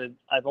DC United.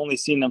 I've only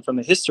seen them from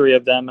the history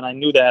of them, and I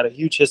knew they had a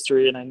huge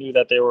history, and I knew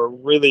that they were a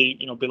really,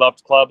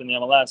 beloved club in the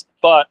MLS.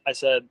 But I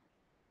said,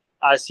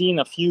 I've seen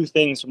a few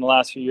things from the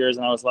last few years,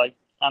 and I was like,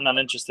 I'm not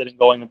interested in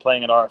going and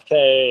playing at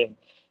RFK and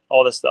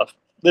all this stuff.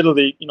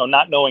 Literally,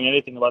 not knowing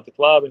anything about the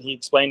club. And he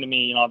explained to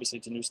me, obviously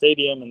it's a new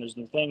stadium and there's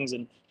new things,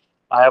 and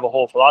I have a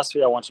whole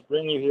philosophy. I want to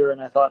bring you here.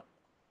 And I thought,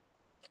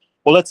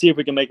 well, let's see if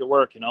we can make it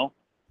work,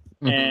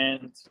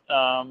 Mm-hmm.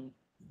 And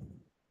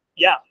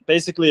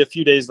basically a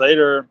few days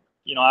later,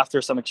 after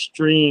some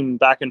extreme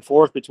back and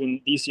forth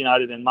between DC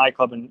United and my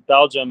club in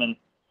Belgium, and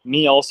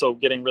me also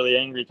getting really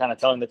angry, kind of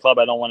telling the club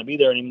I don't want to be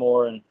there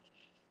anymore, and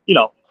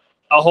a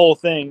whole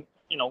thing,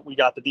 we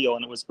got the deal,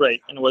 and it was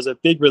great, and it was a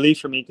big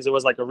relief for me, because it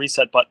was like a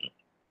reset button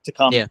to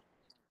come. Yeah.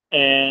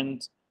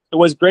 And it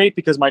was great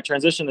because my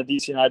transition to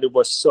DC United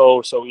was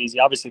so easy.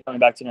 Obviously, coming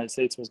back to the United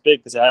States was big,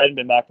 because I hadn't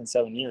been back in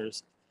 7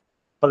 years.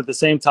 But at the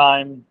same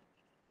time,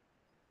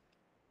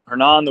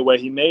 Hernan, the way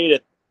he made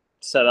it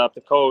set up,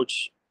 the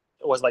coach,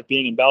 it was like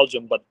being in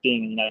Belgium, but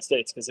being in the United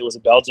States, because it was a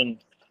Belgian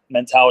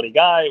mentality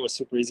guy. It was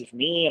super easy for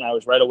me, and I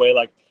was right away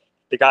like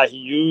the guy he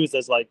used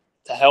as like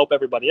to help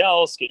everybody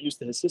else get used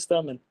to his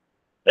system. And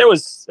it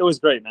was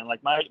great, man.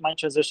 Like my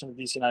transition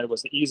to DC United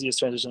was the easiest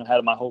transition I've had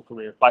in my whole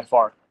career by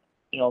far.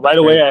 Right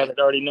away, I had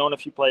already known a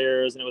few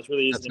players, and it was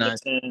really easy to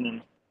mix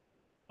in.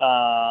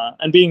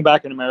 And being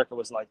back in America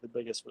was like the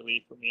biggest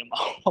relief for me in my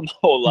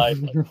whole life.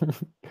 Like,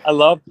 I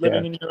loved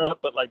living in Europe,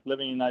 but like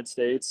living in the United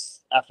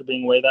States after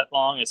being away that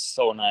long is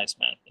so nice,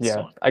 man. It's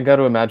so nice. I got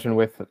to imagine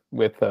with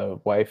a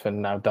wife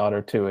and now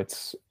daughter too,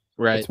 it's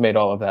made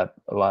all of that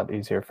a lot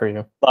easier for you.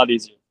 A lot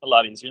easier.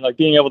 Like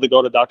being able to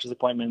go to doctor's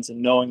appointments and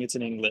knowing it's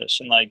in English,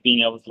 and like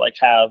being able to like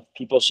have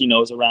people she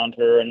knows around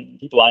her and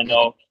people I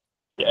know.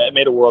 Yeah, it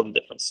made a world of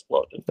difference.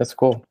 That's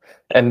cool.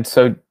 And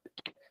so,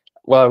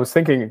 well, I was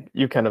thinking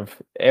you kind of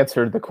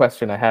answered the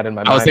question I had in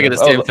my mind. I was thinking the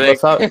same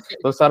thing.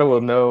 Losada will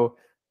know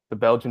the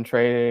Belgian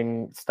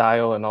training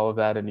style and all of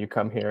that, and you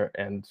come here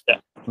and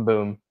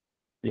boom,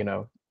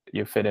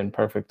 you fit in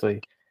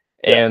perfectly.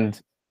 Yeah.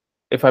 And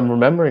if I'm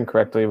remembering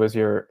correctly, it was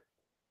your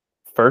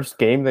first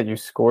game that you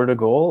scored a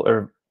goal,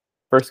 or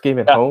first game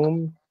at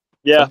home?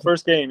 Yeah, something?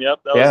 First game.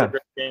 Yep, that was a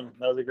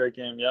great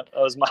game. Yep,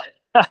 that was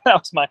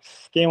my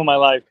game of my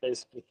life,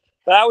 basically.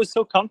 But I was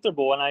so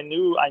comfortable, and I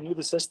knew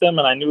the system,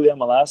 and I knew the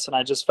MLS, and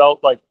I just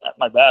felt like at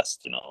my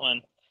best,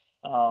 And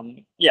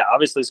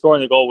obviously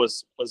scoring the goal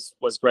was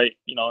great.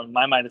 In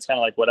my mind, it's kind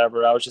of like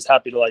whatever. I was just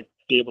happy to like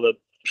be able to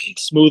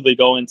smoothly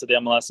go into the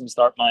MLS and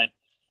start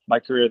my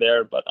career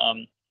there. But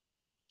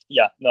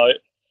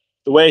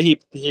the way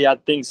he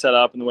had things set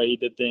up and the way he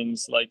did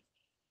things like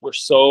were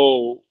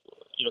so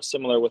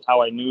similar with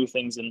how I knew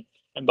things in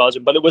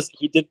Belgium. But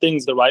he did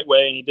things the right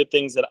way, and he did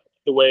things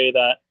the way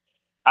that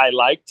I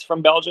liked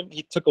from Belgium.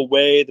 He took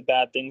away the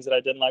bad things that I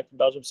didn't like from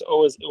Belgium. So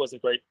it was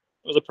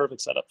a perfect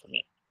setup for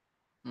me.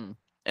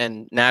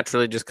 And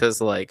naturally, just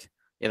because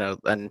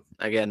and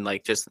again,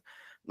 like just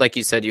like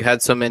you said, you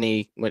had so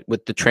many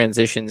with the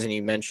transitions, and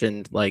you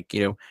mentioned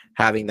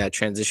having that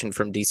transition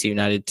from DC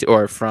United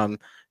or from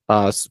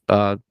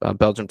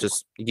Belgium to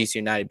DC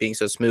United being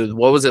so smooth.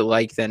 What was it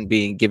like then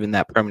being given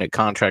that permanent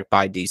contract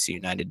by DC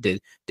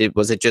United?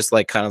 Was it just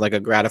like kind of like a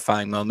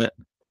gratifying moment?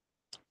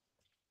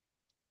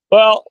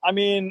 Well, I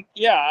mean,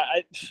 yeah,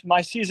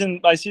 my season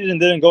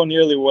didn't go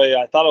nearly the way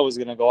I thought it was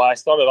going to go. I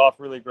started off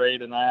really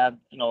great, and I had,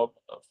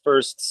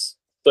 first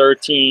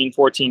 13,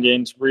 14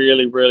 games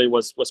really, really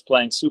was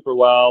playing super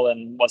well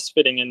and was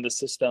fitting in the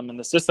system, and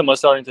the system was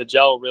starting to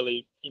gel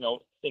really,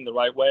 in the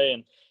right way.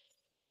 And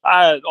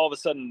I had all of a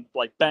sudden,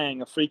 like,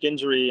 bang, a freak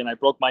injury, and I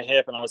broke my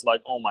hip, and I was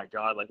like, oh my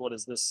God, like, what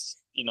is this?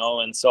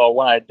 And so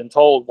when I had been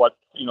told what,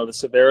 the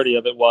severity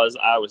of it was,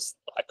 I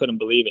couldn't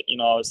believe it.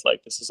 I was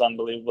like, this is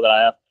unbelievable that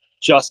I have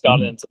just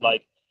got into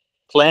like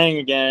playing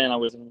again. I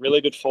was in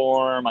really good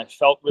form. I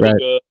felt really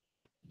good.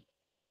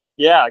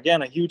 Yeah,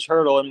 again, a huge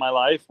hurdle in my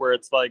life where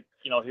it's like,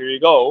 here you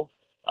go.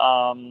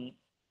 And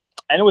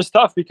it was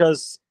tough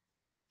because,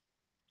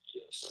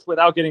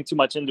 without getting too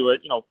much into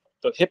it,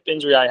 the hip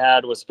injury I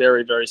had was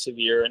very, very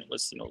severe, and it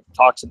was,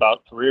 talks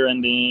about career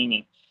ending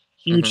and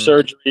huge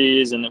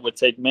surgeries, and it would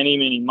take many,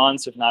 many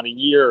months, if not a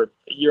year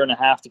and a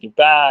half to get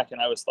back.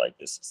 And I was like,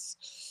 this is.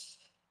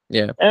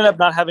 Yeah. I ended up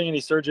not having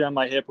any surgery on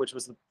my hip, which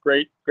was the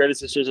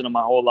greatest decision of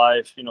my whole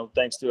life,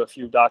 thanks to a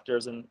few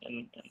doctors and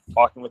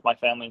talking with my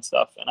family and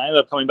stuff. And I ended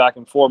up coming back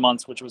in 4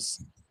 months, which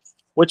was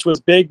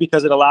big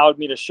because it allowed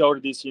me to show to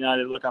DC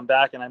United, look, I'm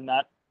back and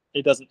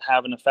it doesn't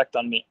have an effect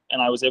on me.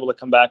 And I was able to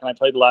come back, and I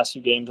played the last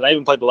few games, and I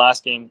even played the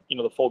last game,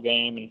 the full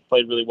game, and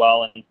played really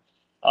well.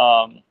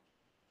 And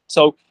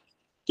so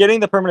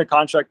getting the permanent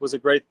contract was a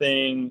great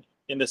thing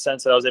in the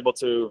sense that I was able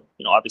to,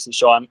 obviously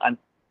show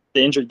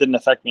the injury didn't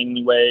affect me in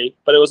any way,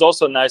 but it was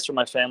also nice for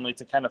my family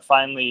to kind of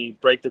finally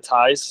break the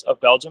ties of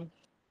Belgium,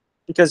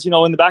 because,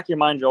 in the back of your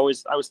mind, I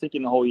was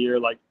thinking the whole year,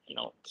 like,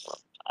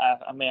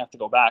 I may have to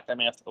go back.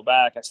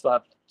 I still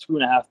have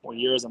 2.5 more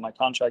years on my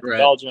contract in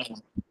Belgium.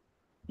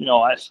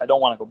 I don't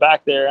want to go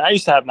back there. And I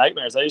used to have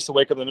nightmares. I used to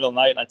wake up in the middle of the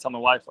night and I tell my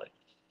wife, like,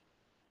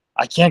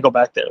 I can't go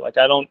back there. Like,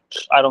 I don't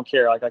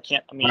care. Like, I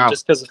can't. I mean,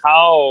 just because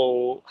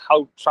how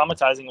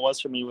traumatizing it was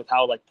for me with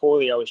how, like,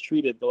 poorly I was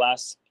treated the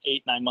last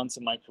 8-9 months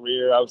of my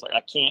career. I was like,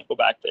 I can't go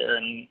back there.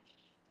 And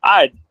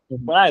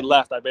when I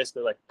left, I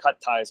basically, like,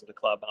 cut ties with the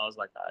club, and I was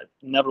like, I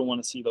never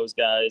want to see those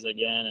guys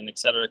again, and et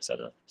cetera, et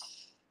cetera.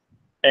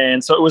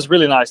 And so it was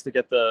really nice to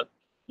get the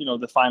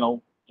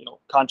final,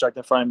 contract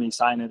in front of me,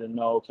 sign it, and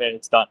know, okay,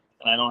 it's done,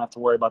 and I don't have to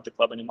worry about the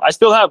club anymore. I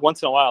still have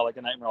once in a while, like,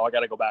 a nightmare. I got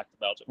to go back to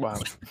Belgium. Wow.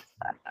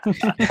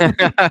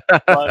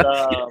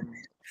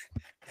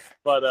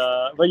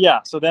 but yeah.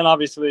 So then,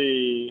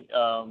 obviously,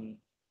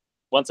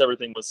 once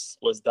everything was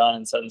done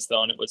and set in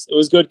stone, it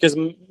was good because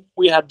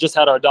we had just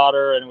had our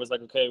daughter, and it was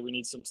like, okay, we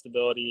need some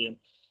stability, and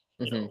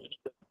we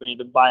need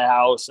to buy a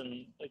house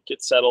and, like,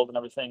 get settled and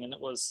everything. And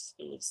it was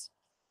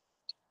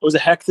a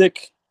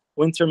hectic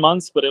winter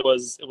months, but it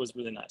was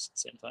really nice at the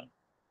same time.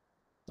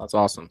 That's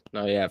awesome.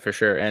 No, yeah, for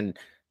sure. And,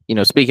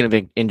 speaking of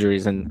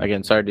injuries, and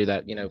again, sorry to do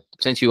that,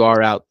 since you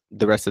are out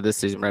the rest of this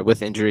season, right,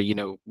 with injury,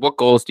 what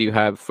goals do you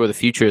have for the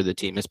future of the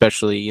team,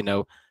 especially,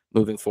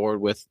 moving forward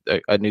with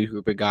a new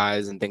group of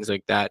guys and things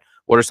like that?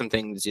 What are some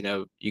things,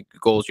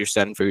 goals you're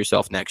setting for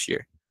yourself next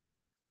year?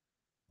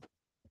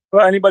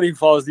 Well, anybody who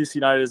follows DC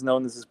United has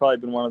known this has probably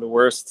been one of the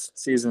worst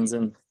seasons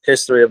in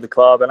history of the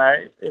club. And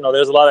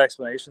there's a lot of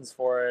explanations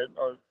for it,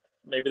 or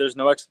maybe there's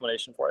no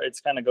explanation for it. It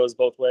kind of goes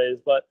both ways.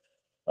 But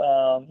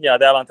yeah,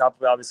 that on top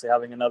of obviously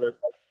having another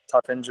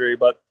tough injury.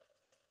 But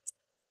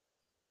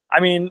I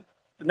mean,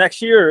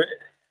 next year,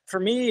 for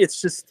me, it's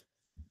just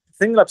the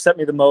thing that upset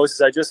me the most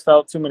is I just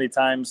felt too many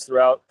times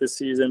throughout this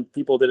season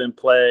people didn't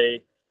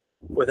play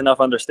with enough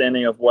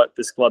understanding of what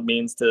this club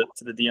means to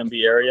the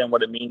DMV area and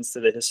what it means to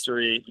the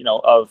history,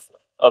 of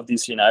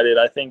DC United.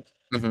 I think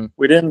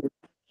we didn't,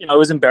 it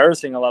was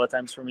embarrassing a lot of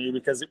times for me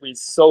because we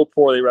so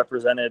poorly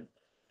represented,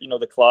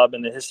 the club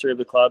and the history of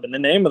the club and the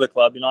name of the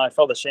club. I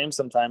felt ashamed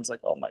sometimes, like,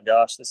 oh my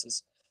gosh,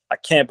 I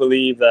can't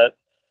believe that,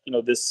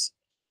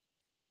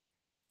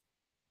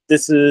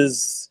 this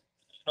is,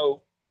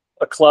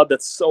 a club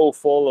that's so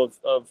full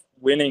of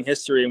winning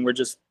history, and we're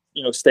just,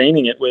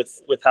 staining it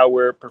with how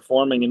we're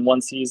performing in one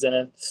season.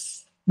 And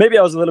maybe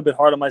I was a little bit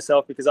hard on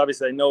myself because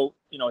obviously I know,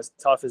 as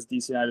tough as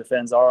DC United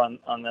fans are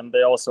on them,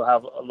 they also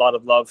have a lot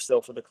of love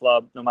still for the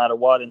club no matter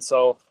what. And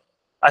so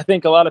I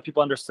think a lot of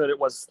people understood it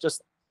was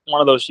just one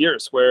of those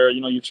years where,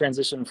 you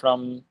transition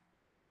from,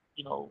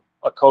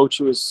 a coach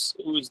who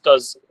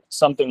does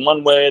something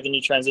one way, then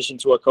you transition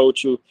to a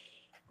coach who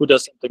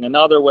does something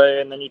another way,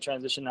 and then you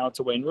transition now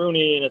to Wayne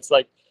Rooney, and it's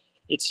like,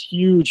 it's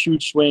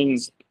huge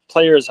swings.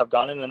 Players have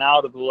gone in and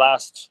out of the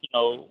last,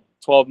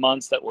 12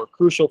 months that were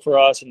crucial for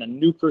us, and then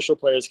new crucial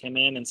players came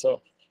in. And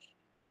so,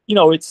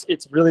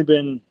 it's really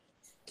been,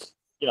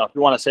 if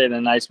you want to say it in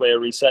a nice way, a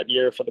reset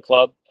year for the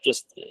club,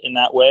 just in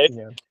that way.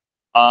 Yeah.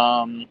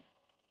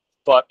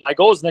 But my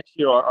goals next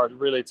year are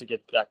really to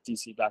get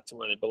DC back to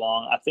where they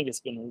belong. I think it's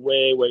been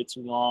way, way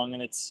too long,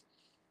 and it's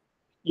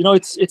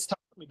tough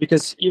for me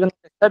because even like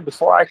I said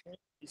before I came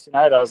to DC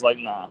United, I was like,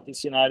 nah,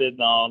 DC United,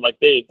 no, like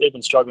they've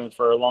been struggling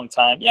for a long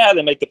time. Yeah,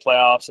 they make the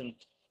playoffs, and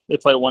they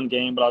played one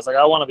game, but I was like,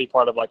 I want to be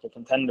part of like a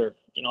contender.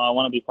 You know, I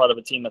want to be part of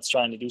a team that's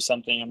trying to do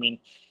something. I mean,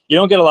 you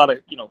don't get a lot of,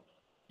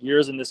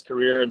 years in this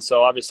career. And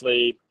so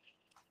obviously,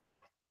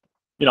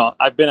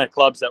 I've been at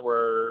clubs that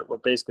were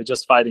basically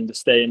just fighting to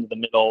stay into the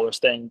middle or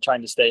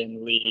trying to stay in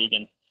the league.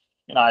 And,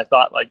 I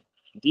thought like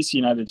DC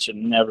United should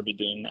never be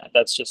doing that.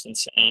 That's just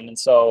insane. And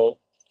so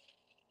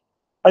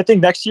I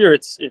think next year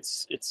it's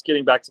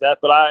getting back to that.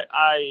 But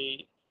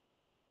I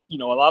a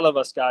lot of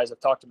us guys have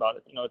talked about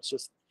it.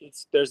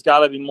 There's got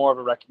to be more of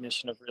a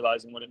recognition of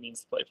realizing what it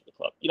means to play for the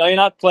club. You're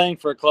not playing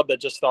for a club that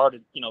just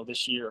started,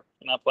 this year.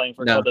 You're not playing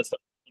for a club that's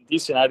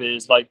DC United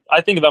is like,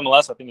 I think of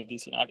MLS, I think of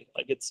DC United.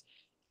 Like it's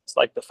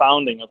like the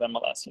founding of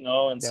MLS,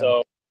 and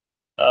so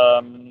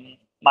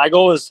my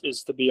goal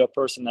is to be a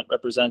person that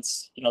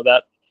represents,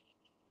 that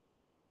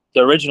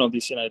the original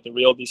DC United, the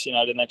real DC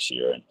United next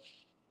year, and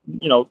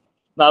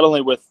not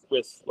only with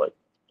like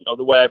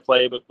the way I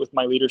play, but with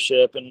my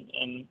leadership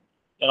and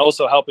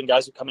also helping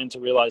guys who come in to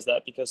realize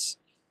that, because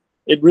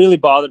it really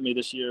bothered me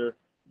this year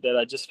that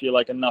I just feel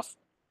like enough,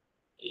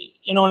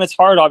 and it's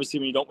hard obviously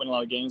when you don't win a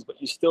lot of games,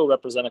 but you still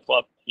represent a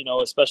club,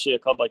 especially a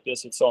club like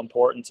this. It's so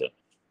important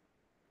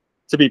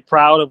to be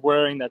proud of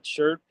wearing that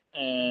shirt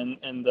and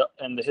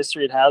the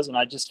history it has. And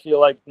I just feel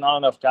like not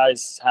enough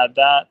guys had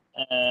that.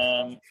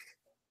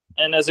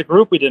 And as a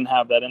group, we didn't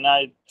have that. And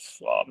I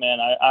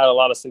had a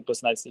lot of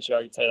sleepless nights this year.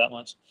 I can tell you that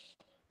much.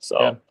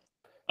 So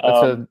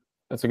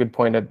that's a good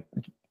point.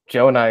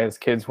 Joe and I, as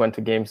kids, went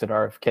to games at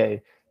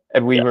RFK,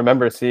 and we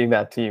remember seeing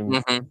that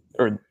team,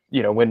 or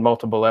win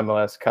multiple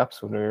MLS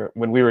Cups when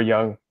we were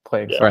young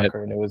playing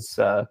soccer, and it was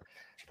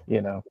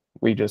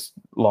we just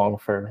long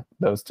for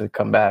those to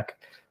come back.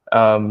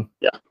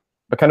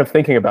 But kind of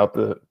thinking about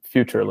the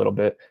future a little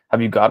bit,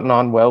 have you gotten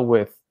on well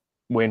with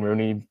Wayne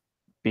Rooney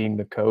being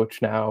the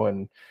coach now,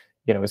 and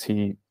does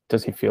he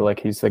feel like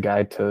he's the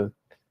guy to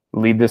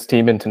lead this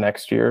team into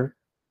next year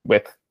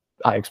with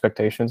high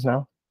expectations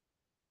now?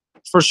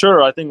 For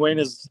sure. I think Wayne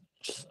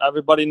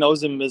everybody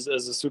knows him as a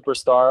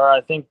superstar.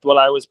 I think what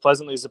I was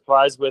pleasantly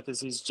surprised with is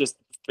he's just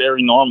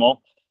very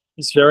normal.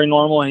 He's very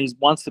normal, and he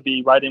wants to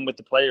be right in with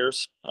the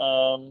players.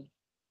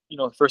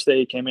 The first day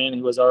he came in,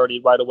 he was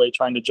already right away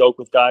trying to joke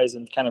with guys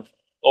and kind of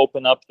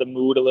open up the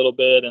mood a little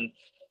bit. And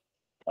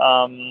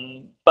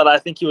but I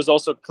think he was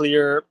also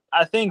clear.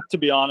 I think, to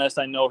be honest,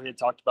 I know he had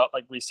talked about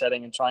like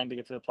resetting and trying to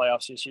get to the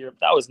playoffs this year.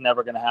 That was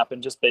never going to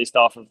happen, just based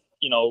off of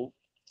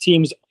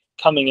teams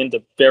coming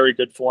into very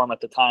good form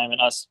at the time,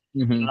 and us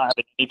not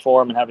having any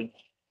form and having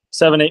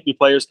 7-8 new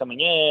players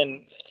coming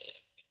in,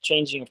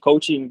 changing of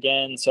coaching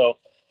again. So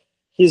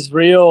his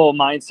real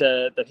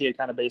mindset that he had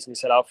kind of basically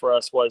set out for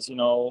us was,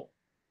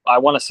 I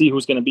want to see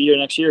who's going to be here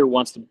next year, who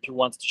wants to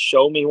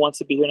show me who wants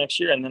to be here next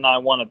year, and then I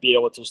want to be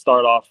able to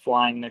start off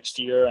flying next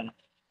year. And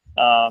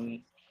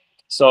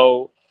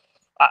so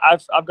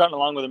I've gotten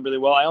along with him really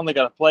well. I only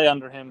got to play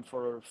under him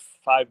for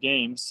 5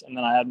 games, and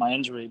then I had my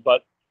injury.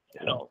 But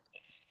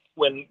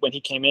when he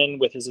came in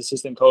with his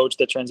assistant coach,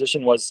 the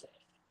transition was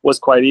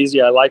quite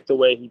easy. I liked the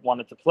way he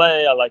wanted to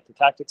play. I liked the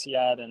tactics he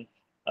had, and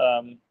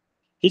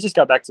he just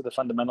got back to the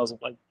fundamentals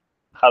of like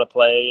how to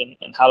play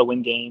and how to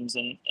win games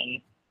and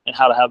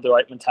how to have the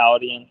right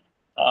mentality.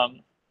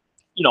 And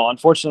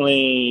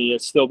unfortunately,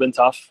 it's still been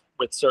tough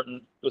with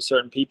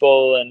certain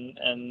people,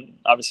 and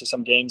obviously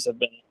some games have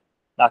been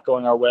not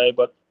going our way.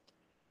 But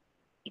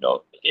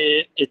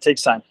it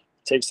takes time.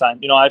 It takes time.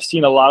 I've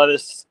seen a lot of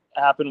this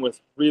happen with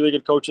really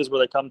good coaches where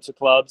they come to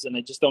clubs and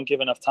they just don't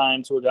give enough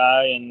time to a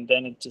guy, and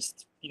then it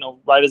just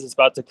right as it's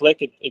about to click,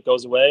 it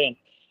goes away,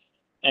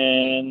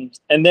 and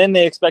then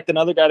they expect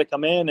another guy to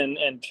come in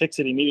and fix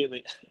it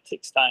immediately. It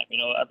takes time.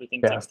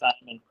 Everything takes time,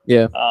 and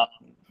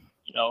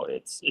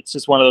it's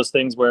just one of those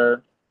things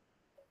where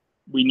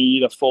we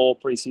need a full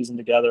preseason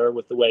together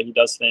with the way he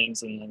does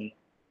things, and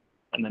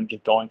then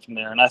get going from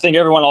there. And I think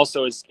everyone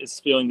also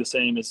is feeling the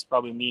same as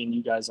probably me and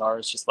you guys are.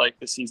 It's just like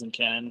the season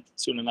can end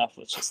soon enough.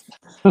 Let's just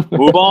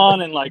move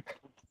on and like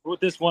put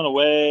this one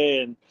away,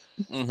 and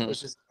let's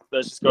just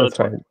go to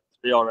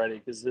 23 already,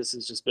 because this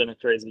has just been a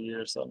crazy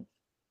year. So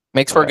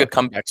makes for a good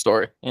comeback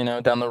story,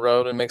 down the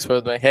road. It makes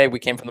for hey, we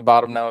came from the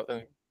bottom, now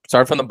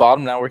started from the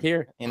bottom, now we're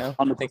here. I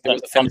think there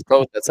was a famous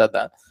quote that said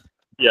that.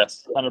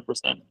 Yes,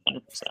 100%.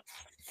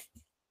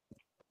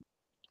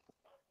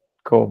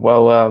 Cool.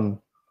 Well,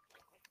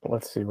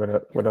 let's see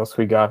what else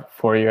we got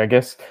for you. I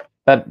guess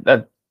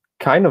that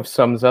kind of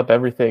sums up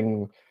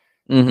everything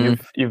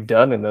you've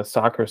done in the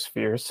soccer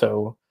sphere.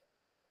 So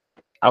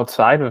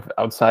outside of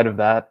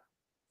that,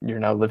 you're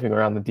now living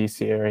around the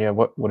DC area.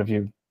 What have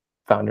you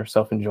found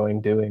yourself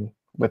enjoying doing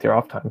with your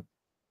off time?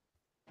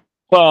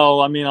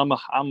 Well, I mean,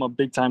 I'm a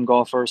big time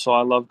golfer, so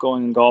I love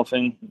going and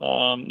golfing.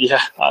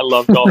 I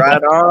love golfing.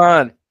 Right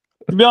on.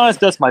 To be honest,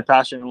 that's my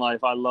passion in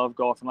life. I love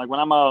golfing. Like when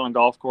I'm out on a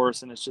golf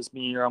course and it's just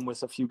me or I'm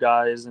with a few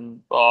guys,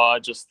 and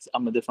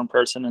I'm a different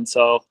person. And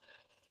so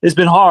it's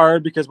been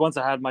hard because once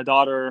I had my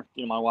daughter,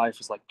 my wife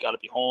was like, got to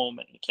be home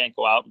and you can't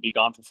go out and be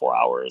gone for 4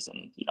 hours.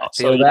 And,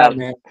 so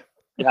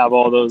you have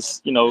all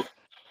those,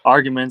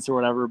 arguments or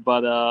whatever.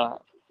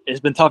 But it's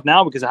been tough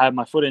now because I have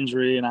my foot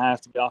injury and I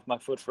have to be off my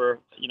foot for,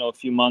 a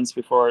few months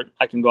before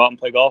I can go out and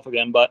play golf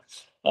again. But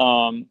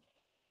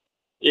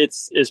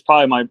it's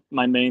probably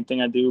my main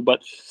thing I do.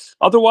 But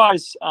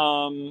otherwise,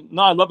 no,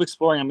 I love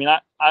exploring. I mean,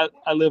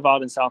 I live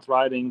out in South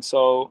Riding,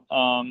 so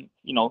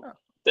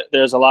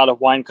there's a lot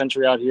of wine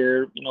country out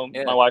here.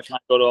 My wife and I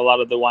go to a lot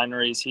of the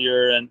wineries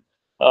here, and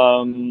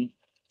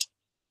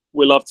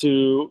we love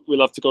to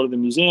go to the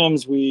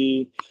museums.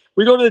 We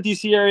go to the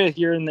DC area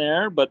here and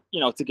there, but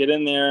to get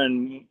in there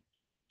and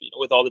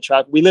with all the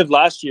traffic, we lived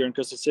last year in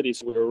Crystal City,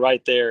 so we were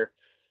right there.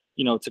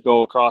 To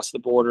go across the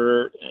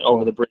border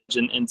over the bridge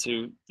and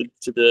into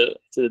the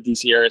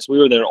DC area. So we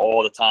were there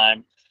all the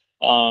time.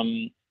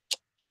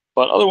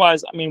 But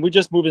otherwise, I mean, we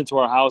just moved into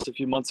our house a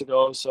few months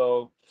ago,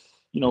 so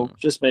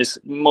just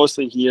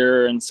mostly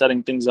here and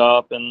setting things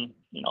up, and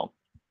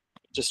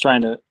just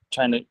trying to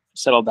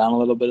settle down a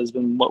little bit has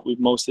been what we've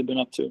mostly been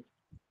up to.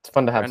 It's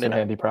fun to have some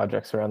handy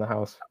projects around the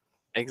house.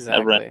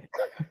 Exactly.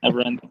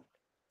 Never ending.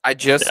 I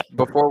just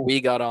before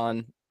we got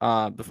on.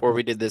 Before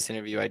we did this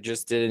interview, I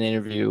just did an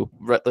interview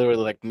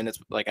literally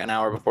like an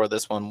hour before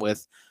this one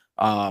with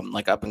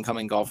like up and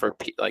coming golfer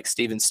like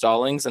Steven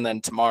Stallings, and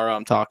then tomorrow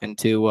I'm talking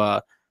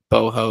to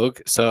Bo Hogue.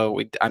 So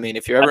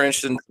if you're ever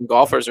interested in some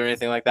golfers or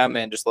anything like that,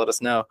 man, just let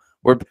us know.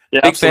 We're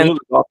big fans of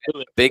the golf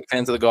game, big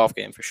fans of the golf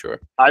game for sure.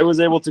 I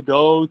was able to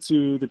go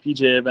to the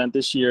PGA event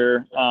this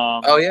year.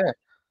 Oh yeah.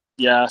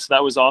 Yeah, so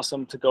that was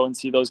awesome to go and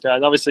see those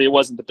guys. Obviously, it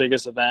wasn't the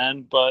biggest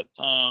event, but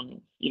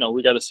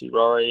we got to see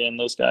Rory and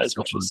those guys,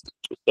 which was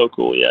so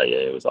cool. Yeah,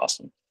 it was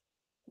awesome.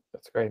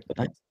 That's great.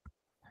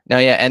 Now,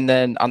 yeah, and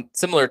then on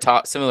similar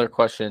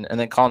question, and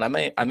then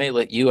Colin, I may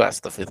let you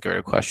ask the fifth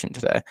grader question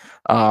today.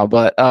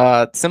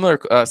 But similar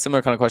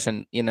kind of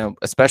question,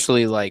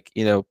 especially like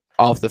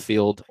off the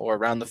field or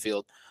around the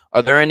field.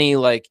 Are there any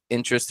like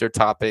interests or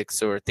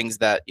topics or things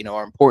that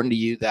are important to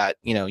you that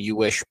you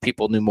wish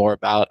people knew more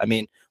about? I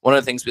mean, one of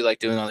the things we like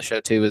doing on the show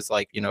too is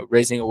like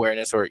raising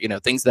awareness or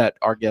things that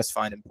our guests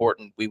find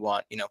important. We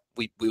want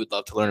we would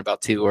love to learn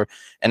about too.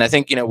 And I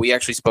think we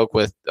actually spoke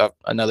with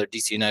another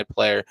DC United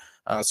player,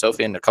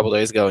 Sofian, a couple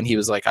days ago, and he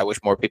was like, I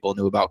wish more people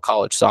knew about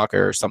college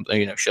soccer or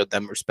something. Showed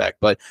them respect.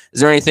 But is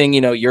there anything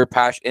you're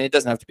passionate? And it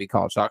doesn't have to be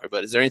college soccer,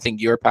 but is there anything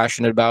you're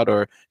passionate about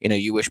or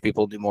you wish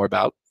people knew more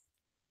about?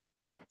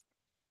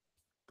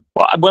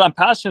 Well, what I'm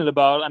passionate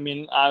about,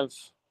 I've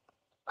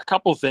a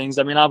couple things.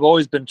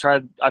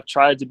 I've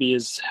tried to be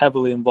as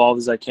heavily involved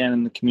as I can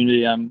in the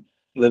community I'm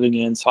living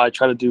in. So I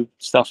try to do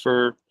stuff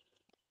for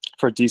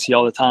DC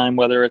all the time,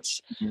 whether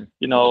it's,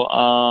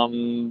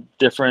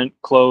 different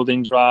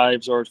clothing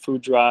drives or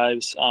food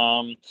drives.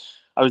 I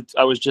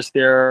was just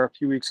there a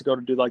few weeks ago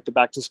to do like the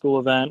back to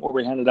school event where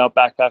we handed out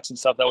backpacks and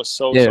stuff. That was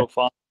so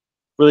fun,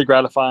 really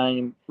gratifying,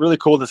 and really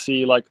cool to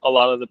see like a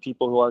lot of the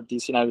people who are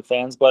DC United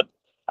fans, but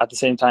at the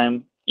same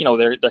time,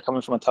 they're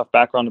coming from a tough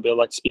background to be able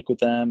to like speak with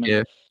them.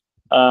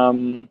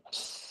 And,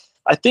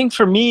 I think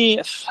for me,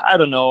 I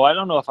don't know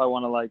if I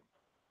want to like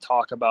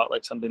talk about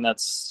like something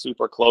that's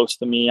super close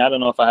to me. I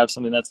don't know if I have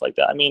something that's like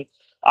that.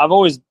 I've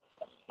always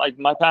like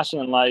my passion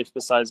in life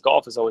besides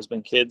golf has always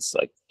been kids.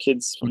 Like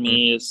kids for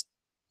me is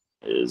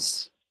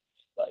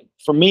like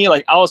for me,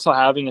 like also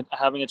having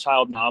a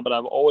child now, but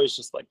I've always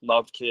just like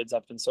loved kids.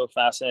 I've been so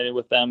fascinated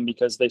with them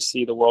because they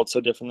see the world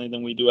so differently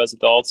than we do as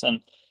adults. And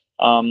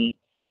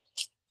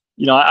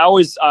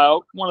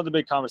one of the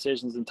big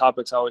conversations and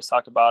topics I always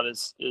talk about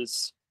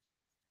is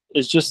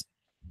just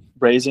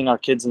raising our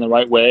kids in the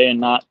right way and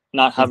not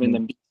having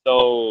them be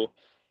so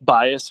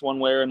biased one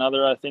way or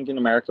another. I think in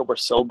America we're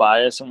so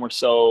biased and we're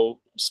so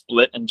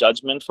split in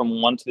judgment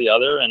from one to the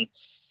other. And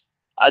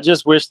I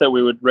just wish that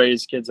we would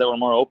raise kids that were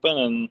more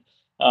open.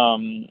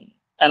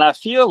 And I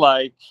feel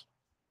like,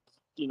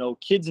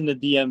 kids in the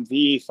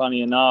DMV,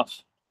 funny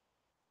enough,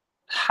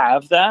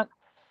 have that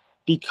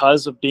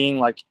because of being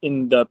like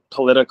in the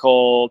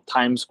political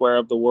Times Square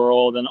of the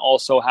world and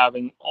also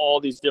having all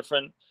these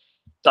different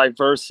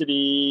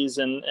diversities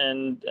and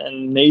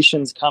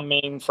nations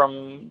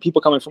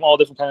people coming from all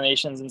different kind of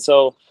nations. And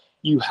so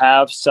you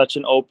have such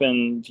an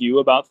open view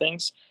about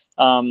things.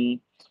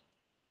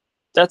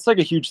 That's like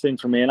a huge thing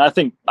for me. And I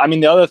think,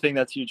 the other thing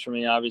that's huge for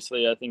me,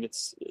 obviously, I think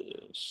it's,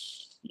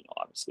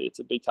 obviously it's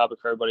a big topic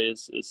for everybody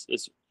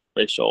is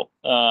racial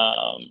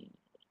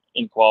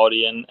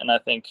inequality. And I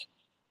think,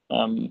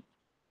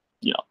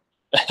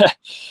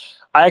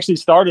 I actually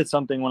started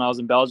something when I was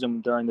in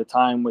Belgium during the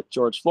time with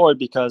George Floyd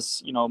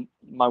because,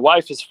 my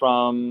wife is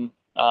from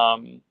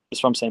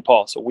St.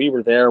 Paul. So we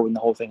were there when the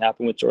whole thing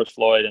happened with George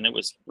Floyd, and it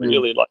was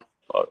really like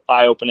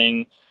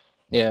eye-opening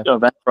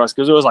event for us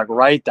because it was like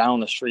right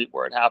down the street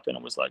where it happened.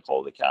 It was like,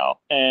 holy cow.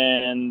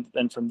 And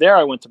then from there,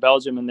 I went to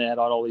Belgium and they had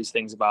all these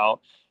things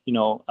about,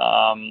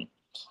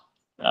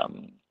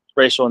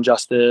 racial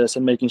injustice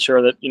and making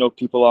sure that,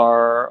 people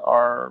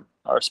are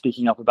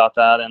speaking up about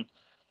that.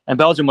 And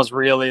Belgium was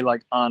really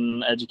like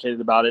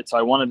uneducated about it. So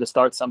I wanted to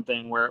start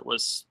something where it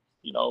was,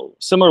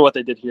 similar to what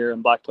they did here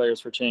in Black Players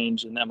for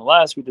Change in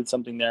MLS. We did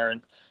something there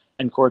in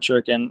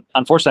Kortrijk. And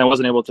unfortunately, I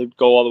wasn't able to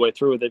go all the way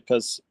through with it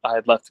because I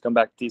had left to come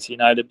back to DC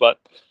United. But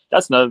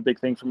that's another big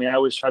thing for me. I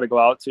always try to go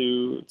out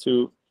to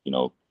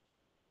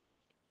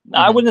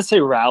I wouldn't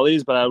say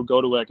rallies, but I would go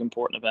to like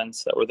important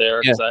events that were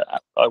there because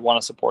I want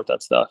to support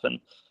that stuff. And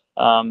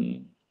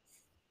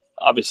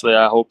obviously,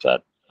 I hope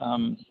that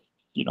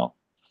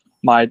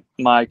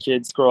my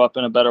kids grow up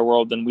in a better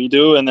world than we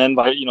do, and then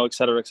by et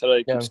cetera,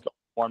 it keeps going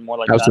more and more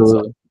like that.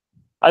 So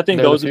I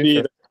think those would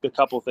be the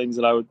couple things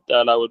that I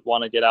would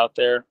want to get out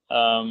there.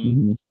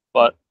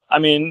 But I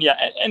mean,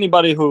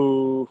 anybody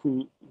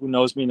who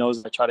knows me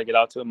knows I try to get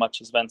out to as much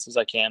events as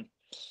I can.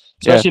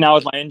 Especially now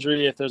with my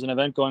injury, if there's an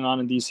event going on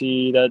in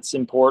DC that's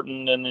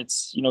important and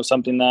it's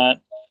something that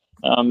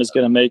is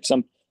going to make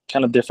some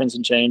kind of difference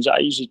and change, I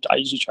usually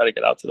try to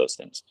get out to those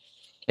things.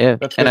 Yeah,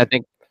 and I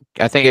think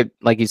it,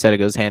 like you said, it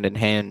goes hand in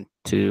hand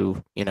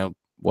to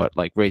what,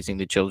 like raising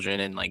the children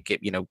and like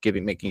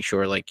making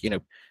sure like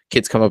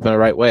kids come up in the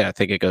right way. I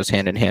think it goes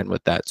hand in hand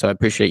with that. So I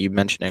appreciate you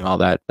mentioning all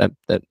that. I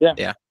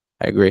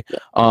agree.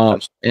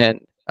 And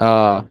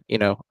I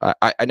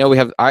know we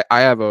have I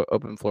have an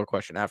open floor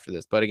question after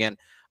this, but again,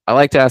 I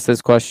like to ask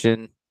this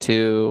question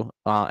to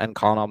and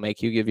Colin, I'll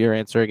make you give your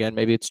answer again.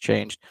 Maybe it's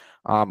changed.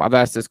 I've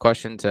asked this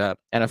question to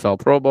NFL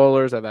Pro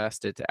Bowlers. I've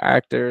asked it to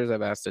actors.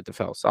 I've asked it to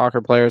fellow soccer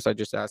players. I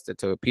just asked it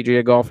to a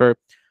PGA golfer.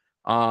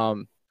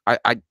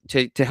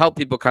 To help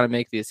people kind of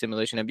make the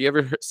assimilation. Have you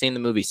ever seen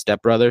the movie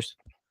Step Brothers?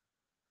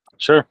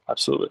 Sure,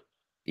 absolutely.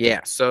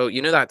 Yeah, so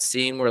that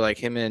scene where like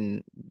him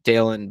and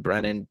Dale and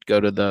Brennan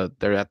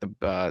they're at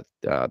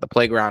the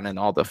playground and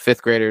all the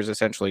fifth graders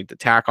essentially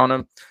attack on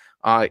him.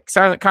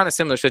 Kind of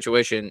similar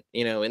situation,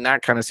 in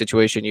that kind of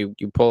situation, you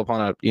pull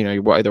upon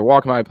you're either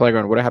walking by a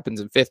playground. What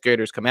happens if fifth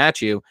graders come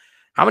at you?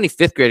 How many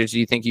fifth graders do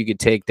you think you could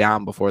take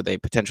down before they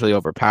potentially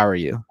overpower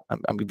you?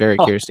 I'm very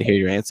curious to hear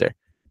your answer.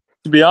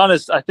 To be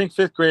honest, I think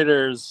fifth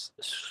graders,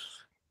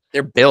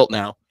 they're built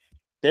now.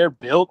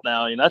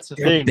 That's the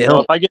thing.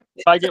 If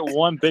I get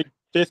one big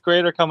fifth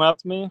grader coming up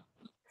to me,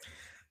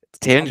 it's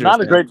dangerous.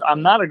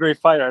 I'm not a great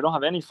fighter. I don't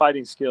have any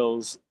fighting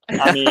skills.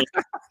 I mean,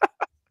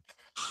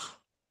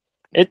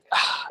 if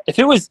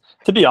it was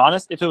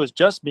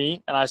just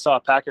me and I saw a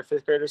pack of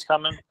fifth graders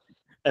coming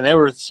and they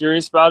were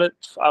serious about it,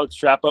 I would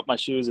strap up my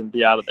shoes and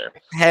be out of there.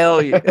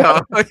 Hell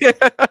yeah.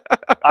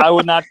 I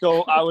would not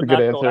go at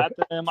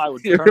them. I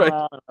would turn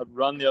around and I'd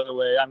run the other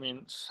way. I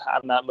mean,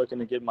 I'm not looking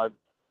to get my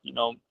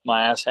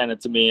ass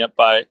handed to me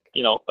by a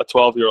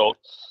 12-year-old.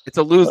 It's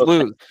a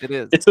lose-lose. It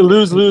is. It's a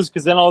lose-lose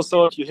because then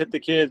also if you hit the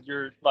kid,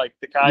 you're like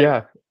the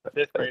guy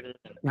fifth grader.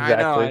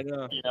 Exactly. I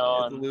know.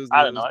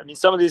 I don't know. I mean,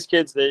 some of these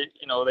kids, they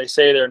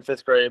say they're in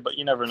fifth grade, but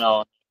you never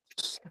know.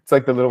 It's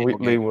like the Little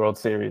League World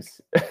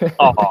Series.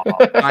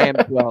 I am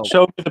 12.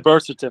 Show me the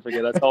birth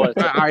certificate. That's all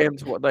I am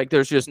 12. Like,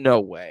 there's just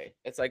no way.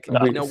 It's like no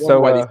wonder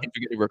why these kids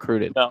are getting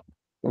recruited. No.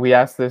 We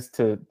asked this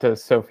to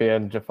Sophia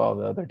and Jafal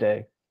the other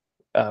day.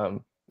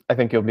 I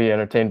think you'll be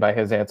entertained by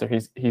his answer.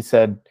 He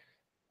said,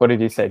 what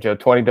did he say, Joe?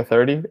 20 to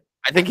 30?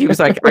 I think he was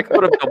like, I could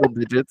put up double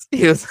digits.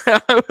 Tell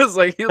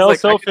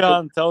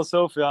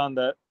Sophian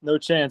that no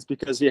chance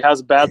because he has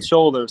a bad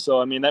shoulder.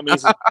 So I mean that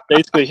means he's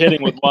basically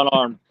hitting with one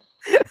arm.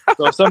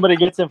 So if somebody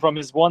gets him from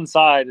his one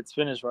side, it's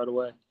finished right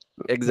away.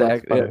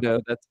 Exactly.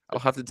 I'll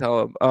have to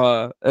tell him.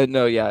 I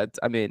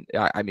mean,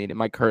 in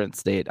my current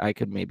state, I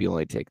could maybe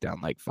only take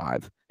down like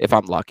 5 if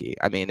I'm lucky.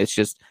 I mean, it's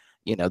just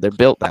they're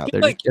built now. I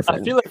feel like if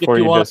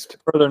you want to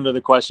further into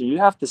the question, you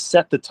have to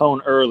set the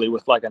tone early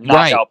with like a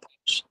knockout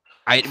punch.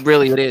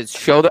 It is.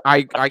 Show that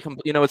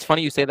it's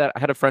funny you say that. I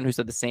had a friend who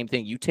said the same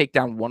thing. You take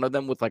down one of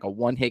them with like a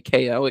one-hit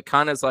KO. It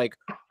kind of is like,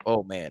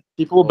 oh man.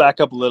 People will back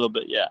up a little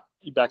bit. Yeah.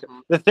 You back up.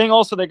 The thing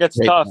also that gets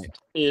tough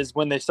is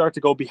when they start to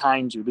go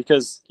behind you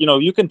because,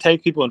 you can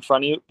take people in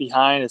front of you.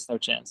 Behind, it's no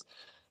chance.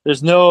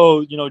 There's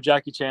no,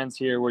 Jackie Chan's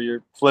here where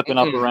you're flipping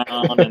up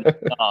around and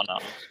no.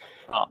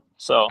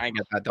 So, I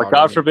get that,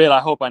 God forbid,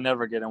 I hope I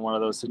never get in one of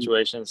those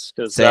situations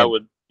because that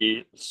would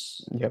be.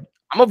 Yep.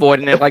 I'm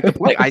avoiding it like the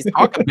play. I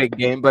talk a big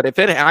game, but if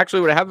it actually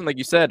would have happened, like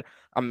you said,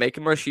 I'm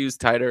making my shoes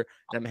tighter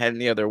and I'm heading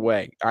the other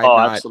way.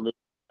 Absolutely.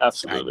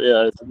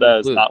 Yeah, that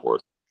is not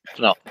worth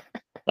it. No.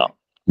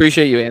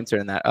 Appreciate you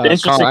answering that.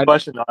 Interesting Colin,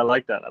 question. I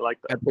like that.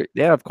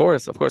 Yeah, of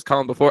course.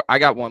 Colin, before I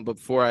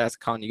ask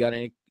Colin, you got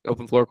any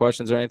open floor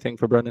questions or anything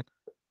for Brendan?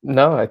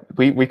 No,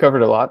 we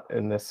covered a lot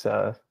in this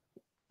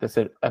this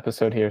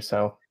episode here.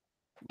 So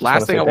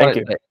last thing I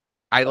wanted to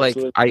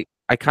say,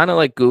 I kind of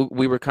like Google.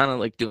 We were kind of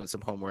like doing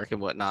some homework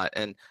and whatnot,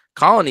 and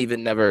Colin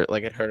even never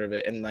like had heard of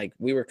it, and like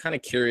we were kind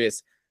of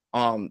curious.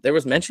 There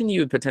was mention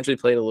you had potentially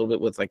played a little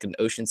bit with like an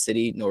Ocean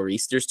City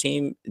Nor'easters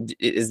team.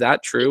 Is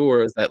that true,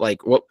 or is that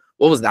like what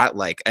was that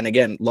like? And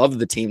again, love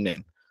the team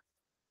name.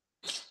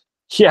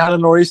 Yeah, the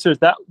Nor'easters.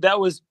 That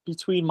was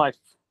between my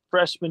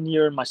freshman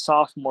year and my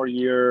sophomore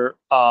year.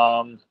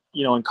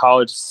 In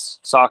college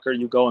soccer,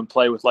 you go and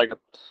play with like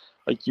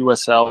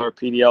USL or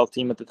PDL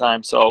team at the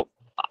time. So,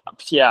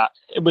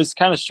 it was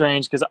kind of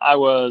strange because I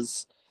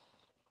was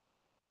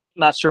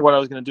not sure what I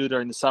was going to do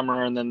during the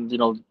summer. And then,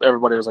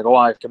 everybody was like, oh,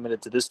 I've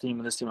committed to this team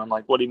and this team. I'm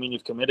like, what do you mean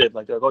you've committed?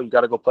 Like, they're like, oh, you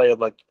got to go play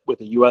like with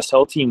a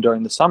USL team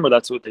during the summer.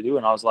 That's what they do.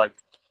 And I was like,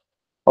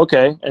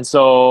 okay. And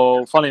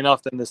so funny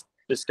enough, then this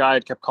this guy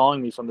had kept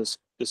calling me from this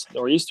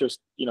Nor'easter,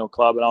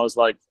 club, and I was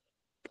like,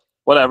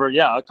 whatever,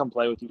 yeah, I'll come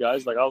play with you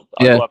guys. Like I'll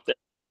go up there.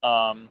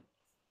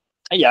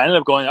 Yeah, I ended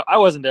up going. I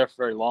wasn't there for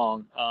very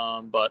long,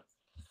 but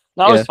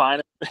no, it was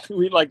fine.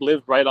 We like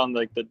lived right on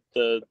like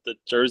the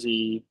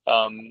Jersey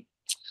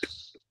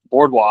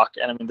boardwalk,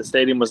 and I mean the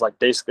stadium was like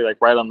basically like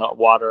right on the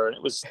water, and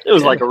it was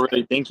like a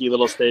really dinky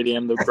little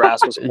stadium. The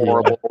grass was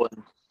horrible,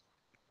 and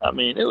I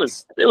mean it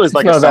was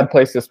like not a bad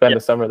place to spend the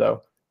summer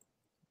though.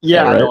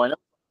 Yeah, right? No, I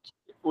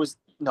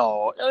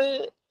know.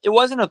 It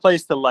wasn't a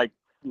place to like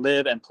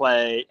live and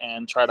play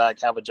and try to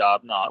like have a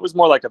job. No, it was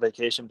more like a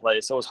vacation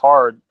place. So it was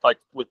hard, like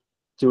with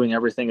doing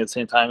everything at the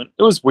same time. And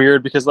it was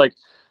weird because like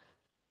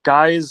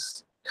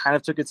guys kind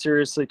of took it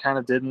seriously, kind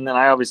of didn't, and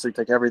I obviously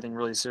took everything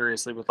really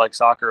seriously with like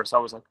soccer. So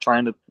I was like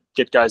trying to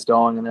get guys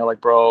going, and they're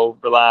like, "Bro,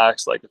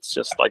 relax. Like it's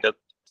just like a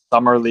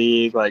summer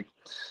league, like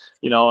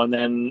And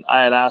then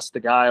I had asked the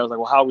guy, I was like,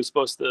 "Well, how are we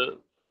supposed to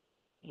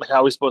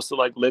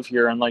like live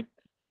here and like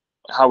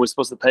how are we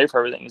supposed to pay for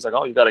everything?" He's like,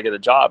 "Oh, you got to get a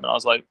job." And I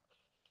was like,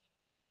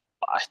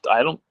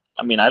 I don't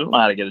know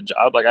how to get a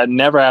job. Like I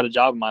never had a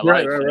job in my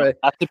life. Right.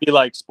 Not to be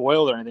like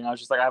spoiled or anything. I was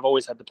just like, I've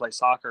always had to play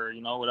soccer,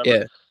 whatever.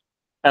 Yeah.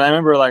 And I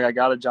remember like I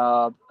got a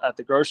job at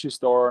the grocery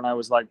store, and I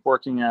was like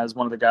working as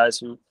one of the guys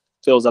who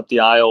fills up the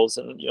aisles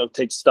and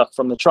takes stuff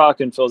from the truck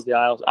and fills the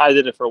aisles. I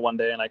did it for one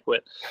day and I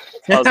quit.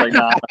 I was like,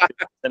 nah,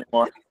 I'm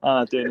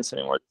not doing this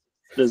anymore.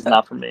 This is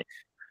not for me.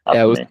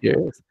 I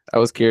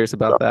was curious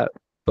about that.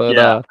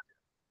 But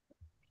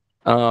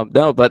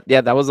no, but yeah,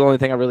 that was the only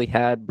thing I really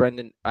had.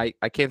 Brendan, I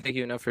can't thank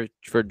you enough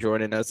for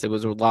joining us. It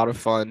was a lot of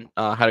fun.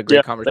 Had a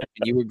great conversation.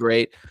 You were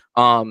great.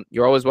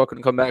 You're always welcome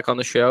to come back on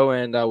the show,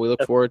 and we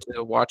look forward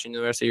to watching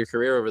the rest of your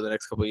career over the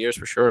next couple of years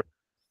for sure.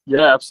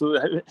 Yeah,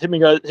 absolutely. Hit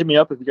me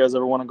up if you guys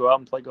ever want to go out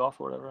and play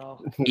golf or whatever.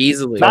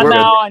 Easily. Not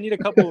now. I need a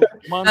couple of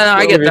months.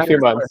 I get that. 2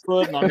 months.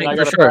 I mean, I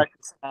got to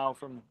practice now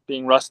from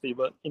being rusty,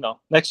 but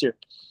next year.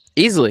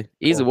 Easily.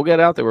 Cool. We'll get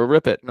out there. We'll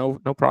rip it. No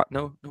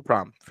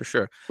problem for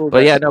sure. Cool,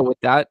 but yeah, no. With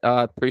that,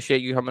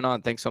 appreciate you coming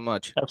on. Thanks so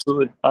much.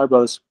 Absolutely. All right,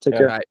 brothers. Take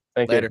care. All right.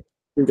 Thank Later.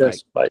 You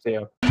guys. Bye. See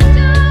you.